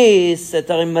מכניס את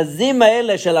הרמזים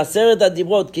האלה של 10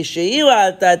 הדיברות, כשהיא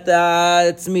ראתה את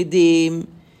הצמידים,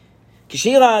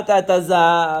 כשהיא ראתה את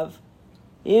הזהב,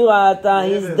 היא ראתה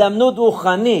הזדמנות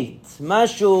רוחנית,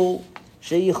 משהו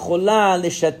שיכולה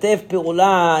לשתף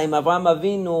פעולה עם אברהם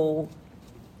אבינו,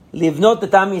 לבנות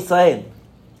את עם ישראל.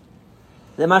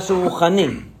 זה משהו רוחני,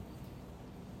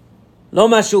 לא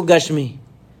משהו גשמי.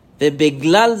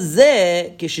 ובגלל זה,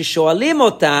 כששואלים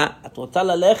אותה, את רוצה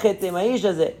ללכת עם האיש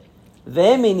הזה?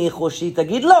 והם הניחו שהיא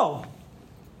תגיד לא.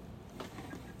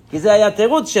 כי זה היה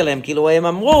תירוץ שלהם, כאילו הם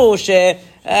אמרו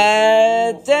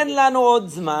תן לנו עוד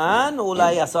זמן,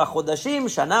 אולי 10 חודשים,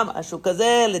 שנה, משהו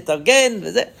כזה, לתרגן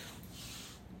וזה.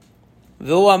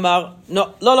 והוא אמר,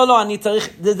 לא, אני צריך,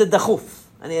 זה דחוף,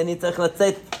 אני צריך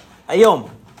לצאת היום.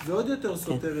 זה עוד יותר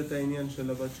סותר את העניין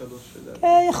של הבת 3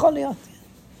 שלנו. יכול להיות.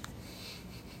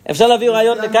 אפשר להביא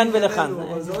רעיון לכאן ולכאן.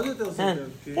 אבל זה עוד יותר סותר,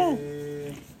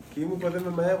 כי אם הוא פדה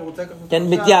ממהר, הוא רוצה לקחת אותך. כן,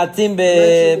 מתייעצים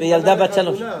בילדה בת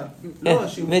 3. לא,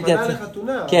 שהיא מוכנה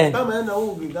לחתונה. פעם היה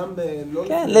נהוג, גם לא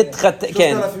לפני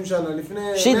 3,000 שנה, לפני...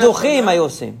 שידוכים היו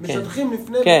עושים. משדכים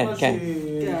לפני בכלל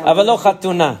שהיא... אבל לא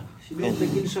חתונה.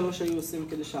 בגיל 3 היו עושים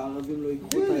כדי שהערבים לא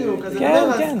ייקחו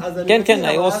את כן,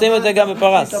 היו עושים את זה גם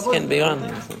בפרס, כן, באיראן.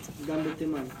 גם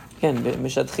בתימן. כן,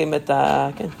 משדכים את ה...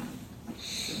 כן.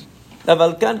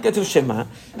 אבל כאן כתוב שמה?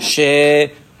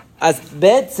 אז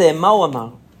בעצם מה הוא אמר?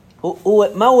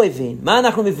 מה הוא הבין? מה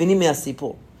אנחנו מבינים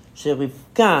מהסיפור?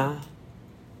 שרבקה,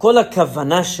 כל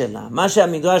הכוונה שלה, מה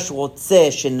שהמדרש רוצה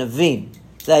שנבין,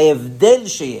 זה ההבדל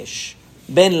שיש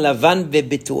בין לבן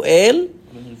ובתואל,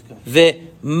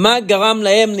 ומה גרם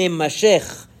להם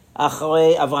להימשך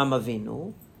אחרי אברהם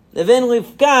אבינו, לבין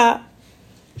רבקה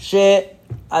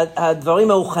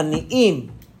שהדברים הרוחניים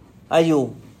היו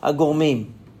הגורמים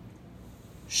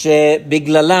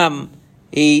שבגללם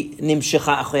היא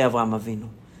נמשכה אחרי אברהם אבינו.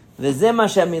 וזה מה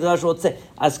שהמדרש רוצה.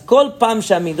 אז כל פעם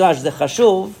שהמדרש, זה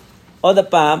חשוב, עוד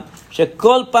הפעם,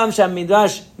 שכל פעם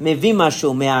שהמדרש מביא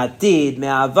משהו מהעתיד,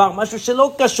 מהעבר, משהו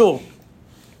שלא קשור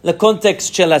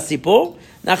לקונטקסט של הסיפור,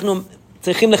 אנחנו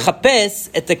צריכים לחפש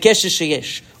את הקשר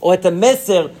שיש, או את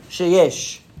המסר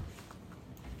שיש.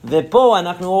 ופה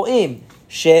אנחנו רואים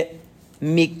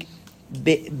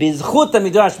שבזכות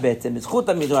המדרש בעצם, בזכות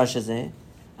המדרש הזה,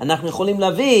 אנחנו יכולים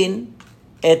להבין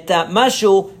את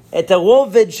משהו, את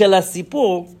הרובד של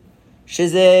הסיפור,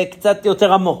 שזה קצת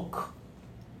יותר עמוק.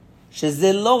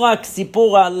 שזה לא רק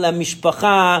סיפור על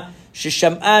המשפחה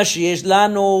ששמעה שיש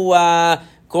לנו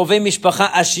קרובי משפחה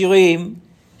עשירים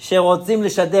שרוצים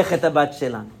לשדך את הבת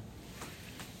שלנו.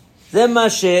 זה מה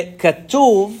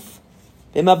שכתוב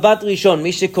במבט ראשון.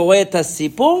 מי שקורא את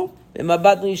הסיפור,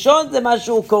 במבט ראשון זה מה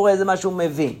שהוא קורא, זה מה שהוא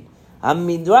מבין.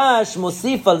 המדרש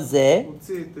מוסיף על זה,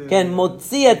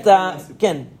 מוציא את ה...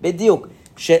 כן, בדיוק.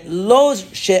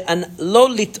 שלא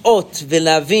לטעות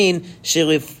ולהבין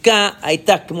שרבקה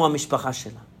הייתה כמו המשפחה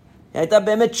שלה. היא הייתה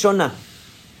באמת שונה.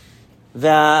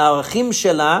 והערכים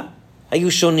שלה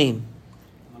היו שונים.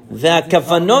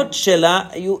 והכוונות שלה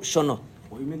היו שונות.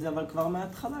 רואים את זה אבל כבר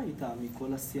מההתחלה איתה, מכל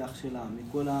השיח שלה,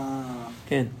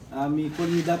 כן. מכל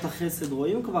מידת החסד,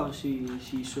 רואים כבר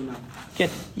שהיא שונה. כן,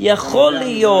 יכול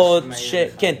להיות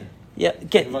כן.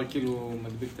 כן. כבר כאילו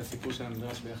מדביק את הסיפור של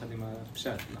המדרש ביחד עם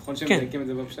הפשט. נכון שהם מדייקים את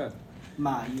זה בפשט.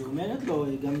 מה, היא אומרת לו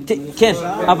גם... כן,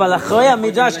 אבל אחרי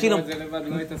המדרש כאילו... זה לבד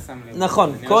לא היית שם לב.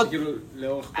 נכון. נראה שכאילו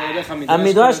לאורך כל הדרך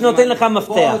המדרש נותן לך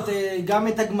מפתח. גם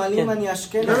את הגמלים אני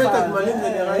אשקל לך. גם את הגמלים זה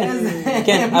נראה לי...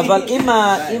 כן, אבל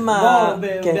אם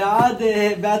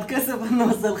בעד כסף אני לא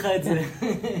עושה לך את זה.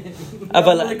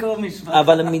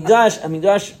 אבל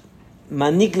המדרש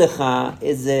מעניק לך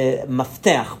איזה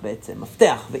מפתח בעצם,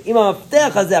 מפתח. ועם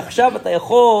המפתח הזה עכשיו אתה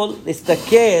יכול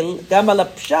להסתכל גם על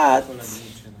הפשט,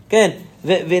 כן,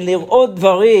 ולראות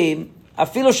דברים,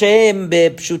 אפילו שהם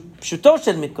בפשוטו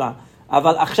של מקרא,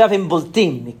 אבל עכשיו הם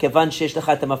בולטים, מכיוון שיש לך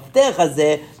את המפתח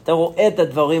הזה, אתה רואה את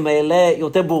הדברים האלה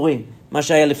יותר ברורים, מה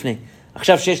שהיה לפני.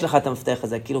 עכשיו שיש לך את המפתח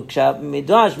הזה, כאילו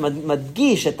כשהמדרש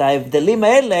מדגיש את ההבדלים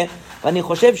האלה, ואני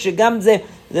חושב שגם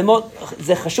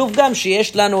זה חשוב גם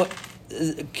שיש לנו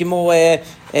כמו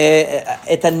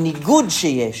את הניגוד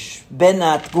שיש בין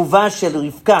התגובה של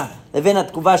רבקה לבין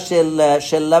התגובה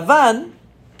של לבן,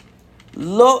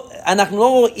 אנחנו לא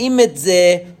רואים את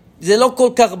זה, זה לא כל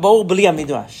כך ברור בלי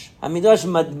המדרש. המדרש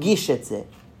מדגיש את זה,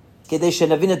 כדי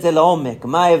שנבין את זה לעומק,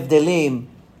 מה ההבדלים,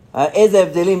 איזה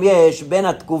הבדלים יש בין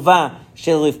התגובה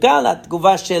של רבקה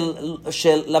לתגובה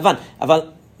של לבן. אבל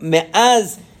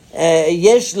מאז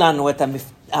יש לנו את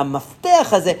המפתח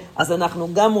הזה, אז אנחנו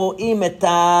גם רואים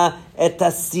את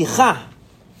השיחה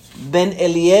בין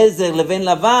אליעזר לבין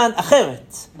לבן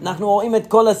אחרת. אנחנו רואים את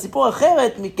כל הסיפור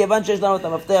אחרת, מכיוון שיש לנו את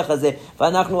המפתח הזה,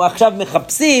 ואנחנו עכשיו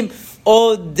מחפשים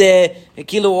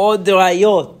עוד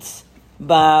ראיות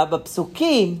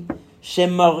בפסוקים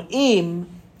שמראים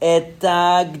את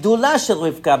הגדולה של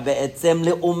רבקה בעצם,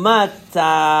 לעומת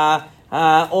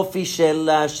האופי של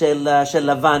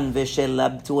לבן ושל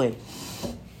בתואל.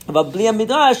 אבל בלי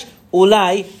המדרש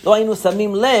אולי לא היינו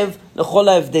שמים לב לכל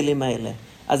ההבדלים האלה.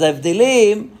 אז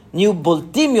ההבדלים נהיו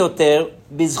בולטים יותר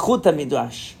בזכות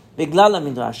המדרש. בגלל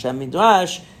המדרש.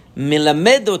 המדרש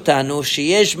מלמד אותנו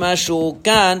שיש משהו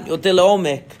כאן יותר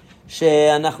לעומק,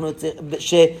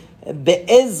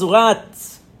 שבעזרת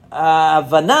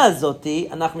ההבנה הזאת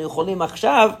אנחנו יכולים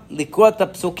עכשיו לקרוא את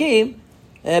הפסוקים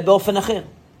באופן אחר.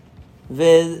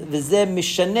 וזה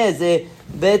משנה, זה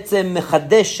בעצם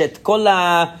מחדש את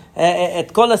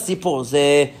כל הסיפור.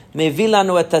 זה מביא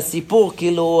לנו את הסיפור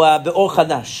כאילו באור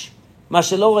חדש, מה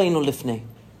שלא ראינו לפני.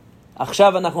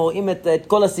 עכשיו אנחנו רואים את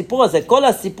כל הסיפור הזה. כל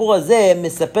הסיפור הזה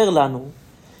מספר לנו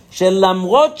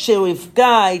שלמרות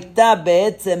שרבקה הייתה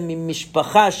בעצם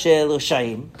ממשפחה של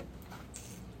רשעים,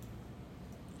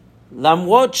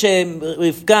 למרות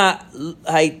שרבקה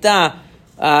הייתה,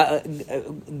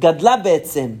 גדלה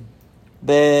בעצם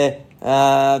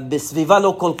בסביבה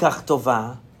לא כל כך טובה,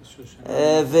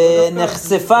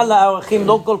 ונחשפה לערכים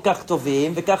לא כל כך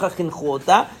טובים, וככה חינכו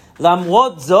אותה,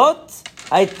 למרות זאת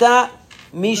הייתה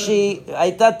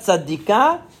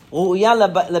צדיקה, ראויה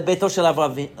לביתו של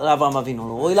אברהם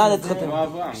אבינו, ראויה להתחתן.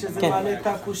 שזה מעלה את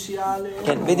הקושייה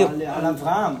על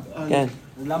אברהם. כן.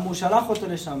 למה הוא שלח אותו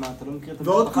לשם? אתה לא מכיר את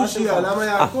ועוד קושייה, למה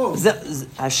יעקב?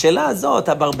 השאלה הזאת,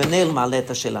 אברבנאל מעלה את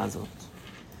השאלה הזאת.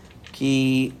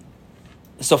 כי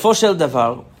בסופו של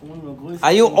דבר,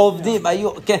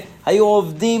 היו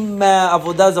עובדים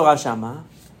עבודה זרה שמה,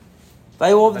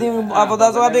 והיו עובדים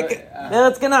עבודה זרה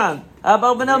בארץ כנען.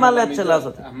 אברבנאל מעלה את השאלה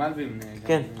הזאת.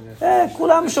 כן.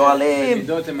 כולם שואלים,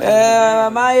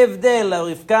 מה ההבדל?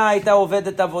 רבקה הייתה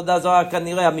עובדת עבודה זרה,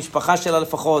 כנראה המשפחה שלה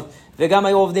לפחות, וגם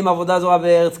היו עובדים עבודה זרה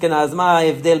בארץ כנען, אז מה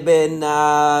ההבדל בין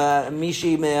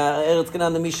מישהי מארץ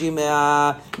כנען למישהי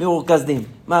מאור כסדים?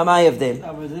 מה ההבדל?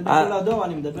 אבל זה בכל הדור,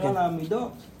 אני מדבר על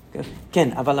המידות. כן,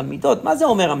 אבל המידות, מה זה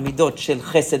אומר המידות של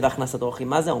חסד והכנסת אורחים?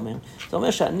 מה זה אומר? זה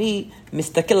אומר שאני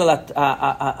מסתכל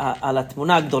על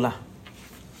התמונה הגדולה.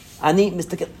 אני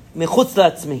מסתכל מחוץ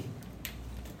לעצמי.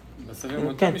 בסביב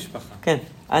מאותה משפחה. כן,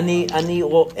 אני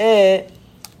רואה,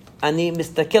 אני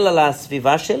מסתכל על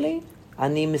הסביבה שלי,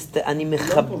 אני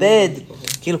מכבד,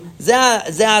 כאילו,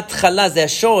 זה ההתחלה, זה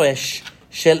השורש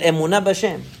של אמונה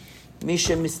בשם. מי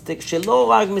שלא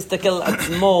רק מסתכל על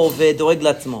עצמו ודורג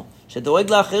לעצמו, שדורג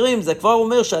לאחרים, זה כבר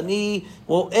אומר שאני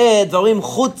רואה דברים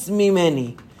חוץ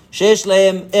ממני, שיש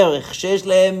להם ערך,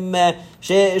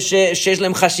 שיש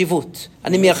להם חשיבות.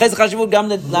 אני מייחס חשיבות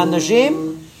גם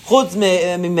לאנשים חוץ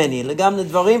ממני, גם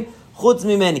לדברים חוץ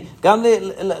ממני, גם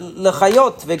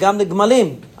לחיות וגם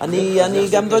לגמלים. אני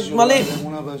גם דואג גמלים.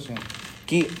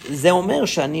 כי זה אומר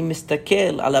שאני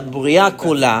מסתכל על הבריאה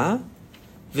כולה,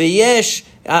 ויש,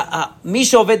 מי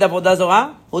שעובד עבודה זרה,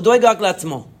 הוא דואג רק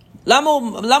לעצמו. למה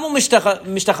הוא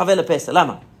משתחווה לפסל?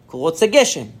 למה? הוא רוצה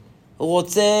גשם, הוא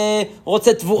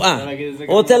רוצה תבואה,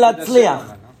 הוא רוצה להצליח.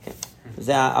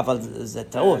 אבל זה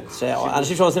טעות.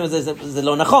 אנשים שעושים את זה, זה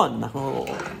לא נכון. אנחנו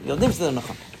יודעים שזה לא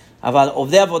נכון. אבל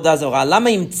עובדי עבודה זרה, למה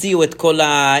המציאו את כל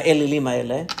האלילים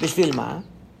האלה? בשביל מה?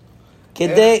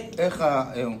 כדי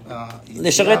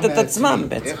לשרת את עצמם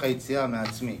בעצם. איך היציאה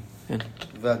מעצמי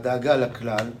והדאגה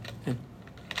לכלל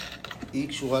היא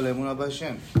קשורה לאמונה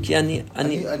בהשם. כי אני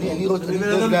רוצה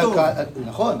לדאוג להקל.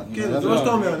 נכון. כן, זה מה שאתה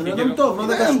אומר, אני אדם טוב. מה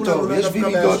זה קשור לאמונה יש בי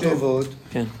דווקא מידות בהשם? טובות,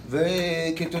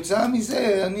 וכתוצאה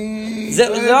מזה אני... זה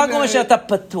לא רק אומר שאתה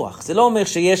פתוח, זה לא אומר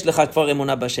שיש לך כבר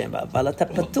אמונה בשם, אבל אתה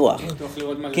פתוח.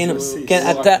 כן,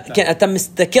 אתה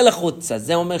מסתכל החוצה,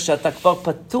 זה אומר שאתה כבר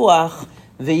פתוח,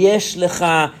 ויש לך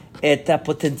את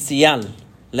הפוטנציאל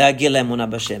להגיע לאמונה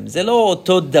בשם. זה לא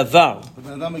אותו דבר,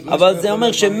 אבל זה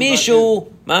אומר שמישהו...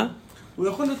 מה? הוא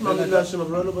יכול להיות מאמין להשם,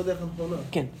 אבל לא בדרך הנכונה.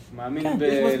 כן. מאמין יש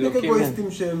באלוקים. מספיק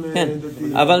אגואיסטים שהם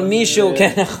דתיים. אבל מישהו,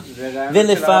 כן,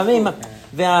 ולפעמים,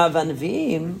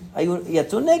 והנביאים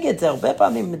יצאו נגד זה, הרבה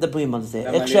פעמים מדברים על זה.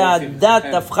 איך שהדת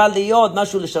הפכה להיות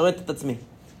משהו לשרת את עצמי.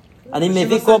 אני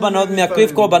מביא קורבנות,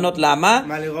 מקריב קורבנות, למה?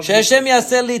 שהשם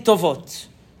יעשה לי טובות.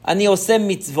 אני עושה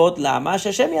מצוות, למה?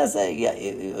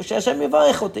 שהשם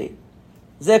יברך אותי.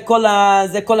 זה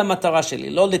כל המטרה שלי,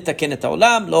 לא לתקן את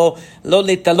העולם, לא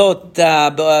להתעלות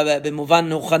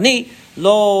במובן רוחני,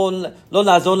 לא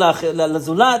לעזור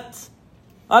לזולת,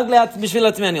 רק בשביל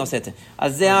עצמי אני עושה את זה.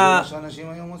 אז זה מה שאנשים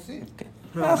היום עושים.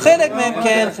 חלק מהם,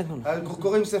 כן. אנחנו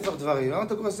קוראים ספר דברים, למה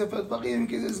אתה קורא ספר דברים?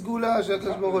 כי זה סגולה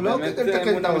שהקדוש ברוך הוא לא כדי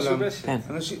לתקן את העולם.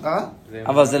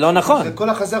 אבל זה לא נכון. כל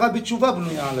החזרה בתשובה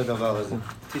בנויה על הדבר הזה.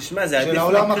 תשמע, זה של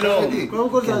העולם החרדי. קודם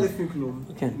כל זה עדיף מכלום.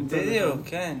 בדיוק,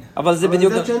 כן. אבל זה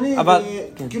בדיוק... אבל מצד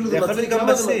שני, כאילו זה יכול להיות גם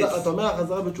בסיס. אתה אומר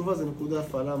החזרה בתשובה זה נקודה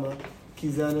יפה, למה? כי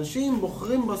זה אנשים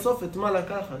בוחרים בסוף את מה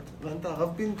לקחת. הרב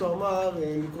פינטו אמר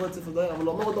לקרוא את ספר דברים, אבל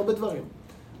הוא אמר עוד הרבה דברים.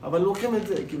 אבל לוקחים את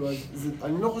זה, כאילו,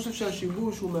 אני לא חושב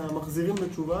שהשיבוש הוא מהמחזירים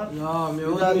בתשובה. לא,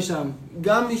 מאוד משם.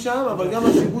 גם משם, אבל גם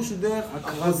השיבוש הוא דרך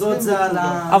הכרזות זה על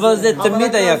ה... אבל זה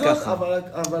תמיד היה ככה.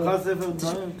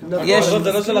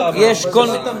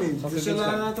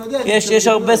 יש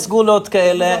הרבה סגולות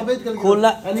כאלה,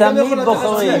 תמיד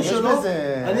בוחרים.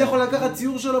 אני יכול לקחת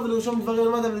ציור שלו ולרשום דברים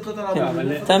למטה ולקרוא את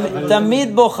העמוד.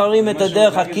 תמיד בוחרים את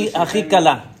הדרך הכי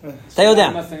קלה. אתה יודע,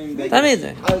 תמיד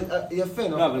זה. יפה,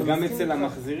 לא, אבל גם אצל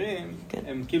המחזירים,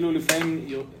 הם כאילו לפעמים,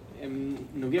 הם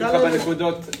נוגעים לך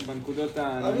בנקודות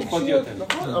הנמוכות יותר.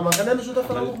 נכון, המחנה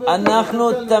המשותף הנמוך ביותר. אנחנו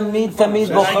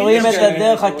תמיד בוחרים את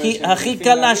הדרך הכי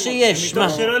קלה שיש.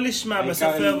 מתוך שלא לשמה,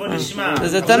 בסוף יבוא לשמה.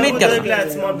 זה תמיד ככה. הוא דואג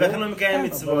לעצמו, ואיך לא מקיים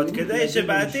מצוות, כדי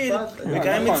שבעתיד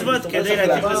מקיים מצוות כדי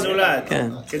להטיף לזולת.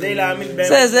 כדי להאמין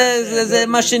באמת. זה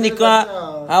מה שנקרא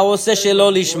העושה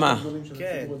שלא לשמה.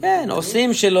 כן,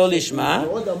 עושים שלא לשמה,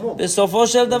 בסופו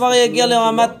של דבר יגיע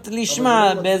לרמת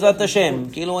לשמה בעזרת השם.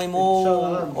 כאילו אם הוא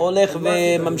הולך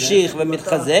וממשיך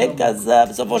ומתחזק, אז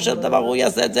בסופו של דבר הוא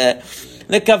יעשה את זה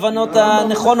לכוונות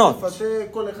הנכונות. מפתה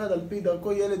כל אחד על פי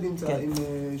דרכו, ילד עם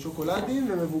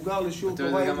שוקולדים ומבוגר לשיעור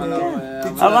תורה עם...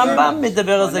 הרמב"ם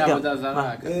מדבר על זה גם.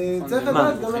 צריך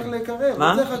לדעת גם איך לקרב.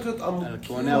 מה? על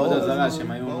כהני עבודה זרה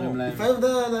שהם היו אומרים להם תעבדו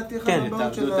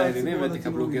את האלילים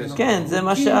ותקבלו גשם. כן, זה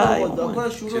מה שהיה.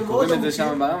 שקוראים את זה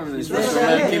שם ברמב"ם, זה נשמע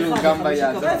שאומר כאילו גם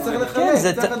ביד.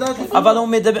 אבל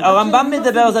הרמב"ם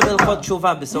מדבר על זה בהלכות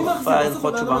תשובה, בסוף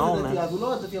ההלכות תשובה. הוא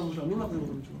לא הדתי המושלם, מי מחזיר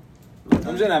אותו בתשובה?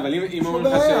 לא משנה, אבל אם אומרים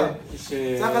לך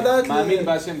שמאמין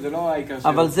בהשם זה לא העיקר שלו.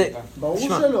 אבל זה... ברור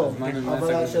שלא.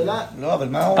 אבל השאלה... לא, אבל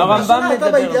מה הוא... הרמב"ם מדבר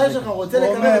אתה באידיאל שלך רוצה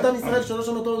לקרב את עם ישראל שלא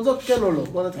שומע אותו זאת, כן או לא?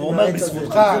 הוא אומר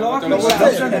בזכותך,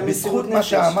 בזכות מה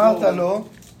שאמרת לו,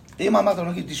 אם אמרת לו,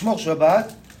 נגיד, תשמור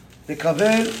שבת,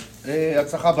 תקבל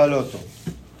הצלחה בלוטו.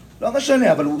 לא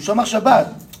משנה, אבל הוא שמר שבת.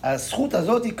 הזכות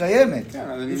הזאת היא קיימת. כן,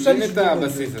 אז אני מבין את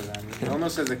הבסיס הזה, אני לא אומר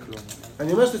שזה כלום.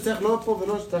 אני אומר שצריך לא פה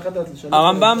ולא שצריך לדעת לשלם.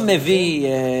 הרמב"ם מביא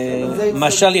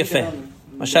משל יפה,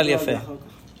 משל יפה,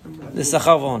 זה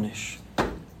שכר ועונש.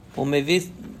 הוא מביא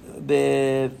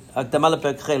בהקדמה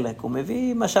לפרק חלק, הוא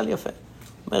מביא משל יפה.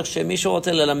 הוא אומר שמישהו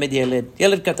רוצה ללמד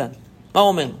ילד קטן, מה הוא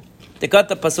אומר? תקרא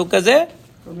את הפסוק הזה,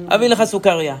 אביא לך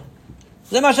סוכריה.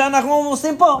 זה מה שאנחנו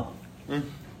עושים פה.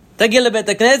 תגיע לבית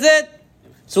הכנסת,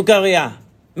 סוכריה,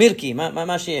 מירקי,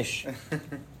 מה שיש.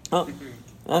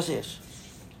 מה שיש.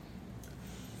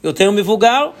 יותר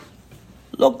מבוגר,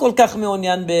 לא כל כך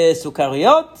מעוניין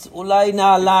בסוכריות, אולי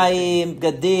נעליים,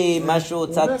 בגדים, משהו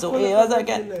צעצועי, אז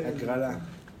כן.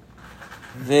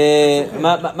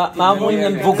 ומה אומרים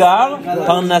למבוגר?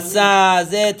 פרנסה,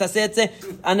 זה, תעשה את זה.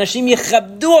 אנשים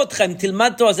יכבדו אותך אם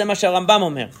תלמד תורה, זה מה שהרמב"ם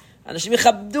אומר. אנשים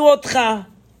יכבדו אותך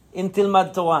אם תלמד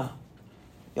תורה.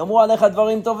 יאמרו עליך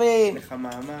דברים טובים. לך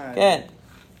מעמד. כן.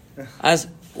 אז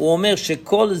הוא אומר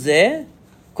שכל זה,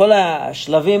 כל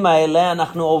השלבים האלה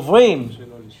אנחנו עוברים.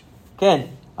 כן,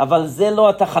 אבל זה לא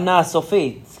התחנה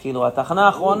הסופית. כאילו, התחנה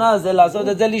האחרונה זה לעשות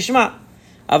את זה לשמה.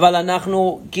 אבל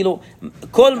אנחנו, כאילו,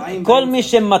 כל מי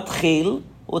שמתחיל,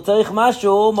 הוא צריך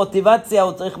משהו, מוטיבציה,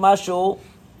 הוא צריך משהו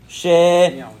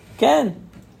כן,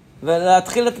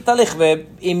 ולהתחיל את התהליך.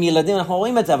 ועם ילדים אנחנו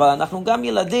רואים את זה, אבל אנחנו גם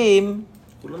ילדים,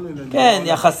 כן,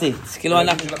 יחסית. כאילו,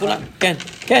 אנחנו כולם,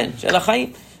 כן, של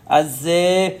החיים. אז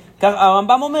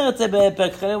הרמב"ם אומר את זה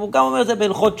בפרק חלק, הוא גם אומר את זה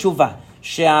בהלכות תשובה,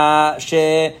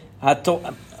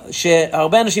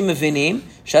 שהרבה אנשים מבינים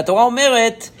שהתורה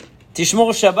אומרת,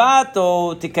 תשמור שבת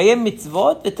או תקיים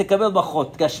מצוות ותקבל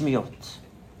ברכות גשמיות.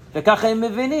 וככה הם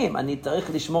מבינים, אני צריך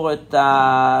לשמור את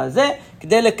זה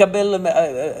כדי לקבל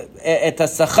את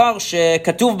השכר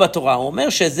שכתוב בתורה. הוא אומר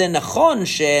שזה נכון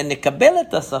שנקבל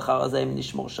את השכר הזה אם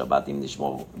נשמור שבת, אם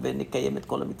נשמור ונקיים את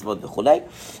כל המצוות וכו'.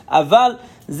 אבל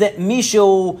זה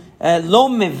מישהו לא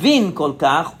מבין כל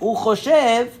כך, הוא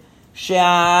חושב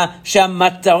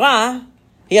שהמטרה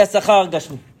היא השכר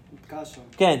הגשמי.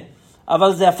 כן,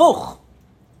 אבל זה הפוך.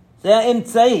 זה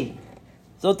האמצעי.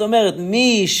 זאת אומרת,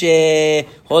 מי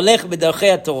שהולך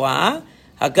בדרכי התורה,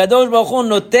 הקדוש ברוך הוא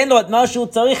נותן לו את מה שהוא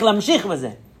צריך להמשיך בזה.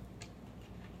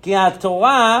 כי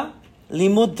התורה,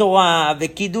 לימוד תורה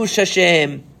וקידוש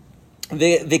השם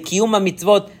וקיום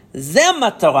המצוות, זה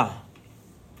המטרה.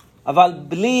 אבל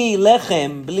בלי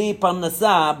לחם, בלי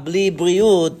פרנסה, בלי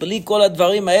בריאות, בלי כל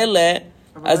הדברים האלה,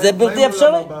 אז זה בלתי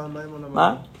אפשרי.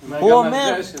 מה? הוא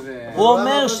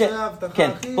אומר ש... כן,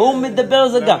 הוא מדבר על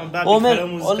זה גם. הוא אומר,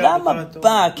 עולם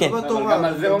הבא, כן.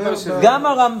 גם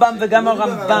הרמב"ם וגם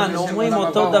הרמב"ן אומרים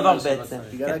אותו דבר בעצם.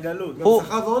 גם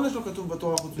שכר ועונש לא כתוב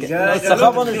בתורה חוץ מזה. שכר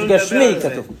ועונש גשמי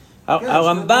כתוב.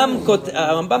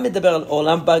 הרמב"ם מדבר על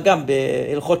עולם הבא גם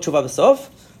בהלכות תשובה בסוף.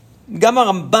 גם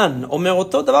הרמב"ן אומר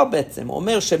אותו דבר בעצם. הוא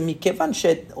אומר שמכיוון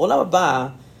שעולם הבא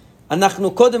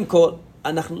אנחנו קודם כל,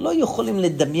 אנחנו לא יכולים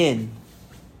לדמיין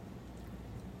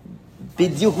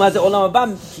בדיוק מה זה עולם הבא,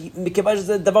 מכיוון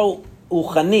שזה דבר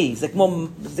רוחני,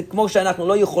 זה כמו שאנחנו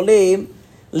לא יכולים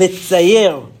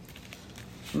לצייר,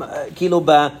 כאילו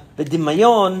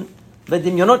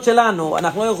בדמיונות שלנו,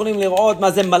 אנחנו לא יכולים לראות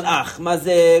מה זה מלאך, מה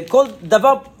זה כל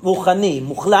דבר רוחני,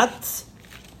 מוחלט,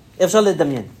 אפשר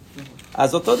לדמיין.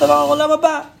 אז אותו דבר העולם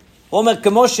הבא. הוא אומר,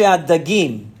 כמו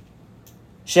שהדגים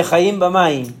שחיים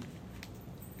במים,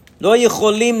 לא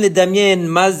יכולים לדמיין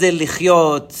מה זה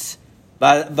לחיות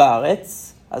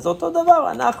בארץ, אז אותו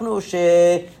דבר, אנחנו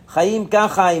שחיים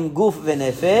ככה עם גוף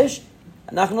ונפש,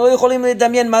 אנחנו לא יכולים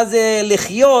לדמיין מה זה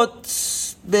לחיות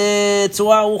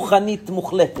בצורה רוחנית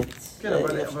מוחלטת. כן,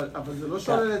 אבל זה לא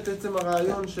שולל את עצם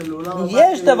הרעיון של עולם הבא.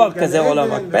 יש דבר כזה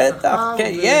עולם הבא, בטח,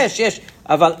 כן, יש,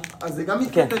 אבל... אז זה גם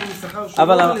מתכתב משכר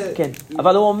שלא... כן,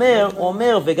 אבל הוא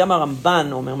אומר, וגם הרמב"ן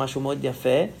אומר משהו מאוד יפה,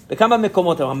 בכמה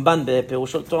מקומות הרמב"ן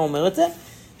בפירוש התורה אומר את זה,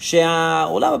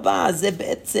 שהעולם הבא זה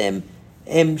בעצם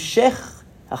המשך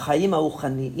החיים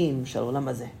הרוחניים של העולם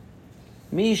הזה.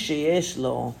 מי שיש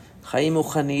לו חיים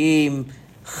רוחניים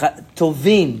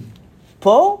טובים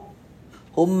פה,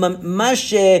 הוא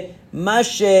מה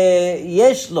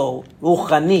שיש לו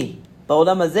רוחני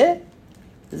בעולם הזה,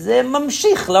 זה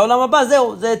ממשיך לעולם הבא,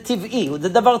 זהו, זה טבעי, זה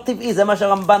דבר טבעי, זה מה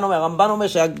שהרמב"ן אומר. הרמב"ן אומר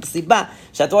שהסיבה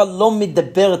שהתורה לא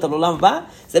מדברת על עולם הבא,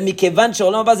 זה מכיוון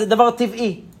שהעולם הבא זה דבר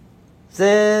טבעי.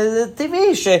 זה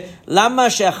טבעי, למה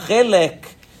שהחלק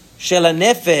של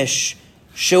הנפש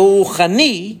שהוא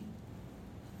רוחני,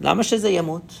 למה שזה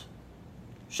ימות?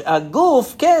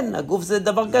 הגוף, כן, הגוף זה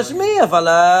דבר גשמי, אבל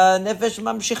הנפש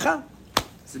ממשיכה.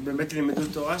 זה באמת לימדו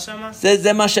תורה שם?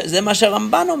 זה מה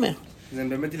שהרמב"ן אומר. זה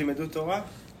באמת לימדו תורה?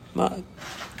 מה?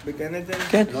 בגן עדן?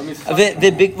 כן.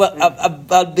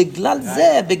 אבל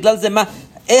בגלל זה מה,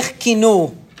 איך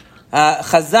כינו,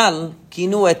 חז"ל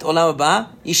כינו את עולם הבא?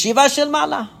 ישיבה של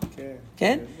מעלה.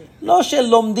 כן? לא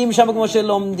שלומדים שם כמו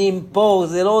שלומדים פה,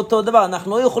 זה לא אותו דבר,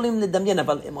 אנחנו לא יכולים לדמיין,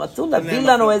 אבל הם רצו להביא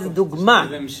לנו איזו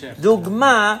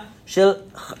דוגמה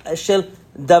של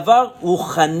דבר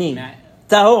רוחני,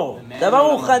 טהור,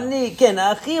 דבר רוחני, כן,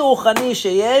 הכי רוחני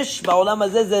שיש בעולם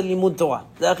הזה זה לימוד תורה,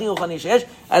 זה הכי רוחני שיש,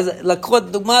 אז לקחו את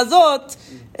הדוגמה הזאת,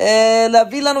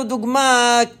 להביא לנו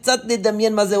דוגמה, קצת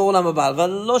לדמיין מה זה עולם הבא, אבל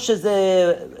לא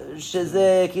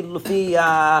שזה כאילו לפי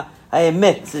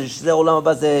האמת, שזה עולם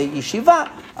הבא זה ישיבה,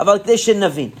 אבל כדי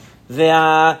שנבין.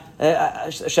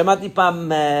 שמעתי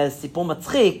פעם סיפור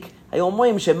מצחיק, היו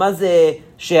אומרים שמה זה,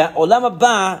 שהעולם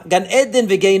הבא, גן עדן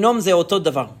וגיהנום זה אותו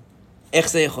דבר. איך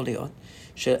זה יכול להיות?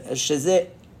 שזה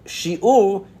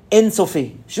שיעור אינסופי,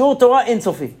 שיעור תורה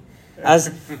אינסופי. אז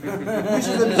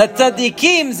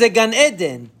לצדיקים זה גן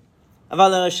עדן, אבל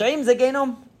לרשעים זה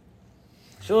גיהנום.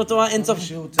 שיעור תורה אינסופי.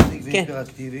 שיעור צדיק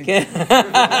ואימפרקטיבי. כן.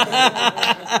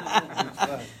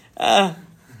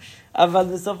 אבל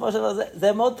בסופו של דבר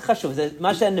זה מאוד חשוב, זה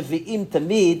מה שהנביאים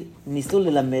תמיד ניסו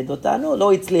ללמד אותנו,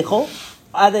 לא הצליחו,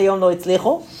 עד היום לא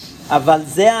הצליחו, אבל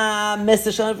זה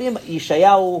המסר של הנביאים,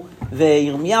 ישעיהו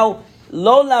וירמיהו,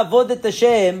 לא לעבוד את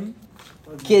השם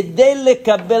כדי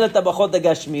לקבל את הברכות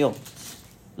הגשמיות,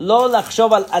 לא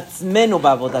לחשוב על עצמנו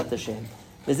בעבודת השם,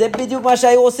 וזה בדיוק מה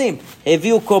שהיו עושים,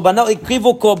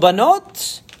 הקריבו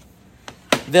קורבנות,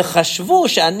 וחשבו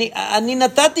שאני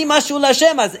נתתי משהו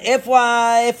לשם, אז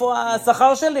איפה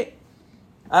השכר שלי?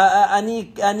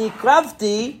 אני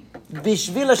קרבתי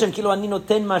בשביל השם, כאילו אני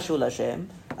נותן משהו לשם,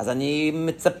 אז אני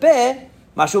מצפה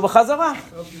משהו בחזרה.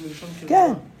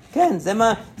 כן,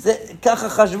 זה ככה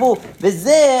חשבו,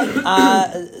 וזה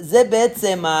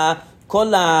בעצם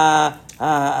כל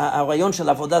הרעיון של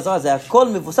עבודה זרה, זה הכל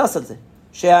מבוסס על זה.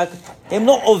 שהם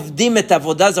לא עובדים את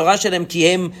העבודה זרה שלהם כי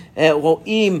הם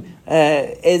רואים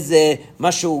איזה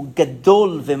משהו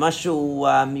גדול ומשהו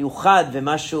מיוחד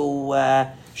ומשהו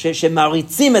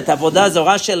שמעריצים את העבודה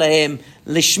הזרה שלהם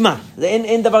לשמה.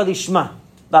 אין דבר לשמה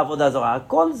בעבודה זרה.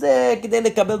 הכל זה כדי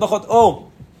לקבל ברכות או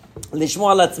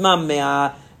לשמור על עצמם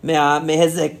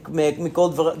מהזק, מכל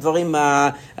דברים,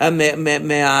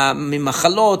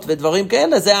 ממחלות ודברים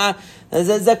כאלה.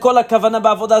 זה כל הכוונה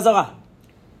בעבודה זרה.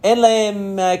 אין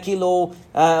להם כאילו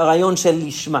רעיון של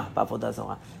לשמה בעבודה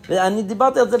זרה. ואני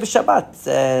דיברתי על זה בשבת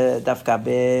דווקא,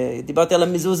 דיברתי על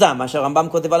המזוזה, מה שהרמב"ם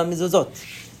כותב על המזוזות.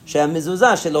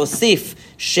 שהמזוזה של להוסיף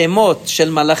שמות של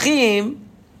מלאכים,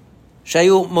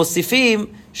 שהיו מוסיפים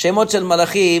שמות של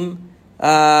מלאכים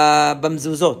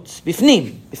במזוזות.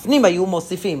 בפנים היו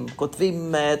מוסיפים,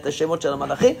 כותבים את השמות של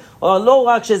המלאכים, אבל לא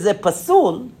רק שזה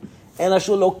פסול, אלא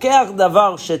שהוא לוקח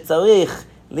דבר שצריך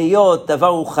להיות דבר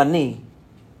רוחני,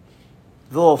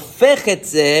 והופך את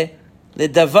זה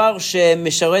לדבר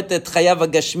שמשרת את חייו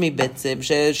הגשמי בעצם,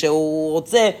 שהוא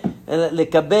רוצה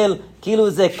לקבל, כאילו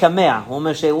זה קמע, הוא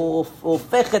אומר שהוא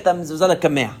הופך את המזוזה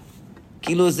לקמע,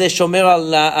 כאילו זה שומר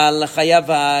על חייו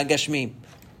הגשמיים,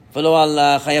 ולא על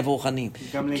חייו הרוחניים.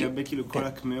 גם לגבי כאילו כל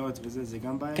הקמעות וזה, זה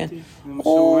גם בעייתי?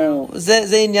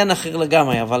 זה עניין אחר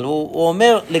לגמרי, אבל הוא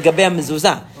אומר לגבי המזוזה,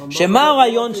 שמה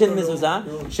הרעיון של מזוזה?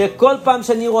 שכל פעם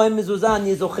שאני רואה מזוזה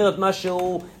אני זוכר את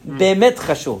משהו באמת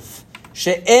חשוב,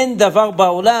 שאין דבר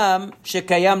בעולם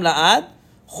שקיים לעד,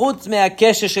 חוץ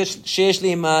מהקשר שיש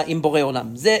לי עם בורא עולם.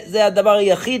 זה הדבר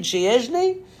היחיד שיש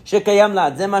לי שקיים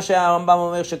לעד. זה מה שהרמב"ם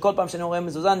אומר, שכל פעם שאני רואה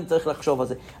מזוזה אני צריך לחשוב על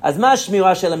זה. אז מה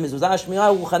השמירה של המזוזה? השמירה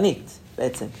הרוחנית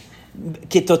בעצם.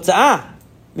 כתוצאה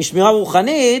משמירה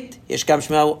רוחנית, יש גם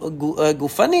שמירה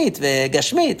גופנית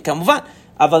וגשמית כמובן,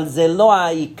 אבל זה לא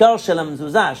העיקר של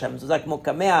המזוזה, שהמזוזה כמו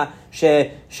קמע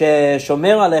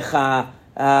ששומר עליך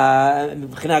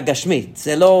מבחינה גשמית.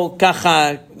 זה לא ככה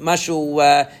משהו,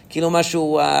 כאילו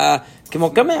משהו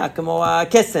כמו קמע, כמו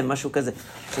הקסם, משהו כזה.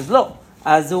 אז לא.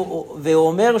 אז והוא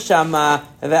אומר שם,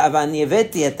 ואני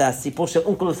הבאתי את הסיפור של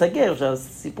אונקלוס הגר,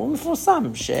 שהסיפור מפורסם,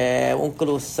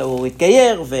 שאונקלוס הוא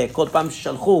התגייר, וכל פעם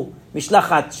ששלחו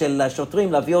משלחת של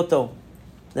שוטרים להביא אותו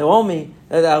לרומי,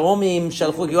 הרומים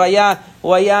שלחו,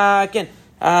 הוא היה, כן,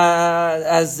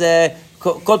 אז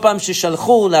כל פעם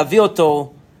ששלחו להביא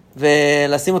אותו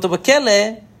ולשים אותו בכלא,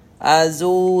 אז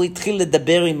הוא התחיל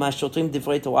לדבר עם השוטרים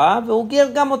דברי תורה, והוא גייר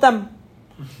גם אותם.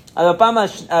 אז בפעם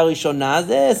הראשונה,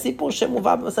 זה סיפור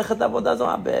שמובא במסכת העבודה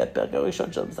זרה, בפרק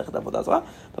הראשון של מסכת העבודה זרה.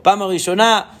 בפעם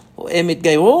הראשונה הם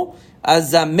התגיירו,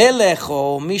 אז המלך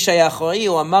או מי שהיה אחראי,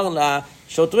 הוא אמר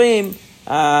לשוטרים,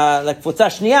 לקבוצה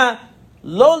השנייה,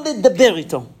 לא לדבר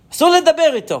איתו, אסור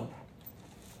לדבר איתו,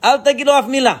 אל תגיד לו אף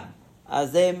מילה.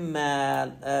 אז הם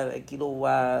כאילו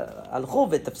הלכו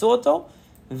ותפסו אותו,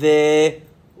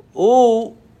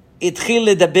 והוא התחיל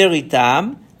לדבר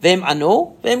איתם, והם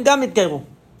ענו, והם גם התגיירו.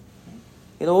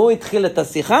 כאילו הוא התחיל את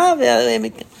השיחה, והם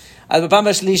התגיירו. אז בפעם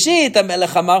השלישית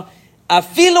המלך אמר,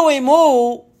 אפילו אם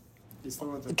הוא,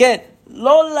 כן,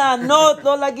 לא לענות,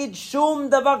 לא להגיד שום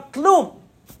דבר, כלום.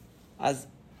 אז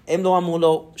הם לא אמרו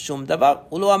לו שום דבר,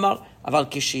 הוא לא אמר, אבל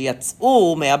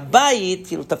כשיצאו מהבית,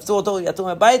 כאילו תפסו אותו, יצאו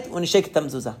מהבית, הוא נשק את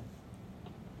המזוזה.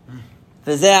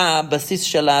 וזה הבסיס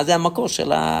שלה, זה המקור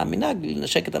של המנהג,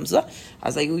 לנשק את המזוזה.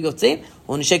 אז היו יוצאים,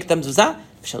 הוא נשק את המזוזה,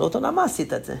 ושאלו אותו, למה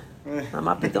עשית את זה?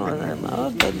 למה פתאום,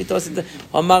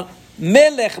 הוא אמר,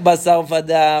 מלך בשר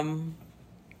ודם,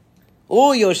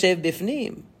 הוא יושב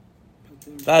בפנים,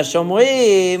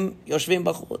 והשומרים יושבים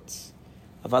בחוץ.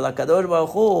 אבל הקדוש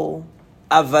ברוך הוא,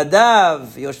 עבדיו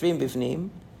יושבים בפנים,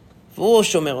 והוא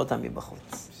שומר אותם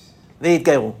מבחוץ.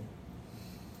 והתגיירו.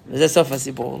 וזה סוף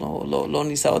הסיפור, לא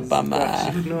ניסה עוד פעם.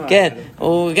 כן,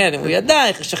 הוא ידע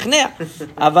איך לשכנע.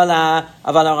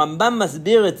 אבל הרמב"ם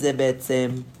מסביר את זה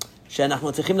בעצם,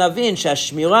 שאנחנו צריכים להבין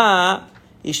שהשמירה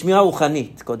היא שמירה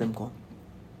רוחנית, קודם כל.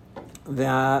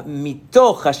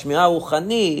 ומתוך השמירה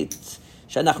הרוחנית,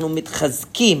 שאנחנו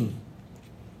מתחזקים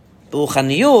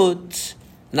ברוחניות,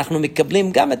 אנחנו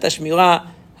מקבלים גם את השמירה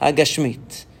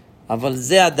הגשמית. אבל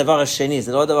זה הדבר השני,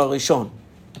 זה לא הדבר הראשון.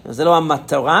 זה לא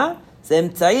המטרה, זה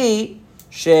אמצעי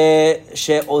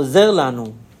שעוזר לנו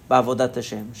בעבודת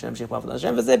השם, שנמשיך בעבודת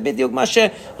השם, וזה בדיוק מה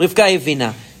שרבקה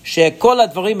הבינה, שכל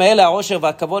הדברים האלה, העושר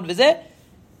והכבוד וזה,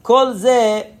 כל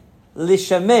זה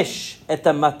לשמש את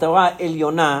המטרה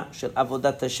העליונה של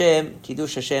עבודת השם,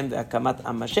 קידוש השם והקמת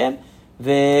עם השם,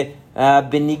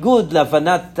 ובניגוד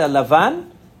להבנת הלבן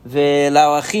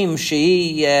ולערכים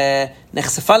שהיא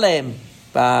נחשפה להם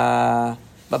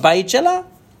בבית שלה,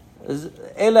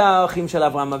 אלה הערכים של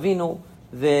אברהם אבינו,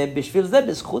 ובשביל זה,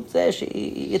 בזכות זה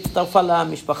שהיא הצטרפה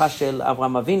למשפחה של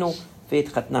אברהם אבינו,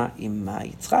 והתחתנה עם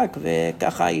יצחק,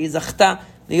 וככה היא זכתה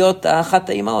להיות אחת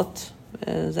האימהות.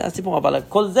 זה הסיפור, אבל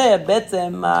כל זה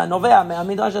בעצם נובע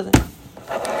מהמדרש הזה.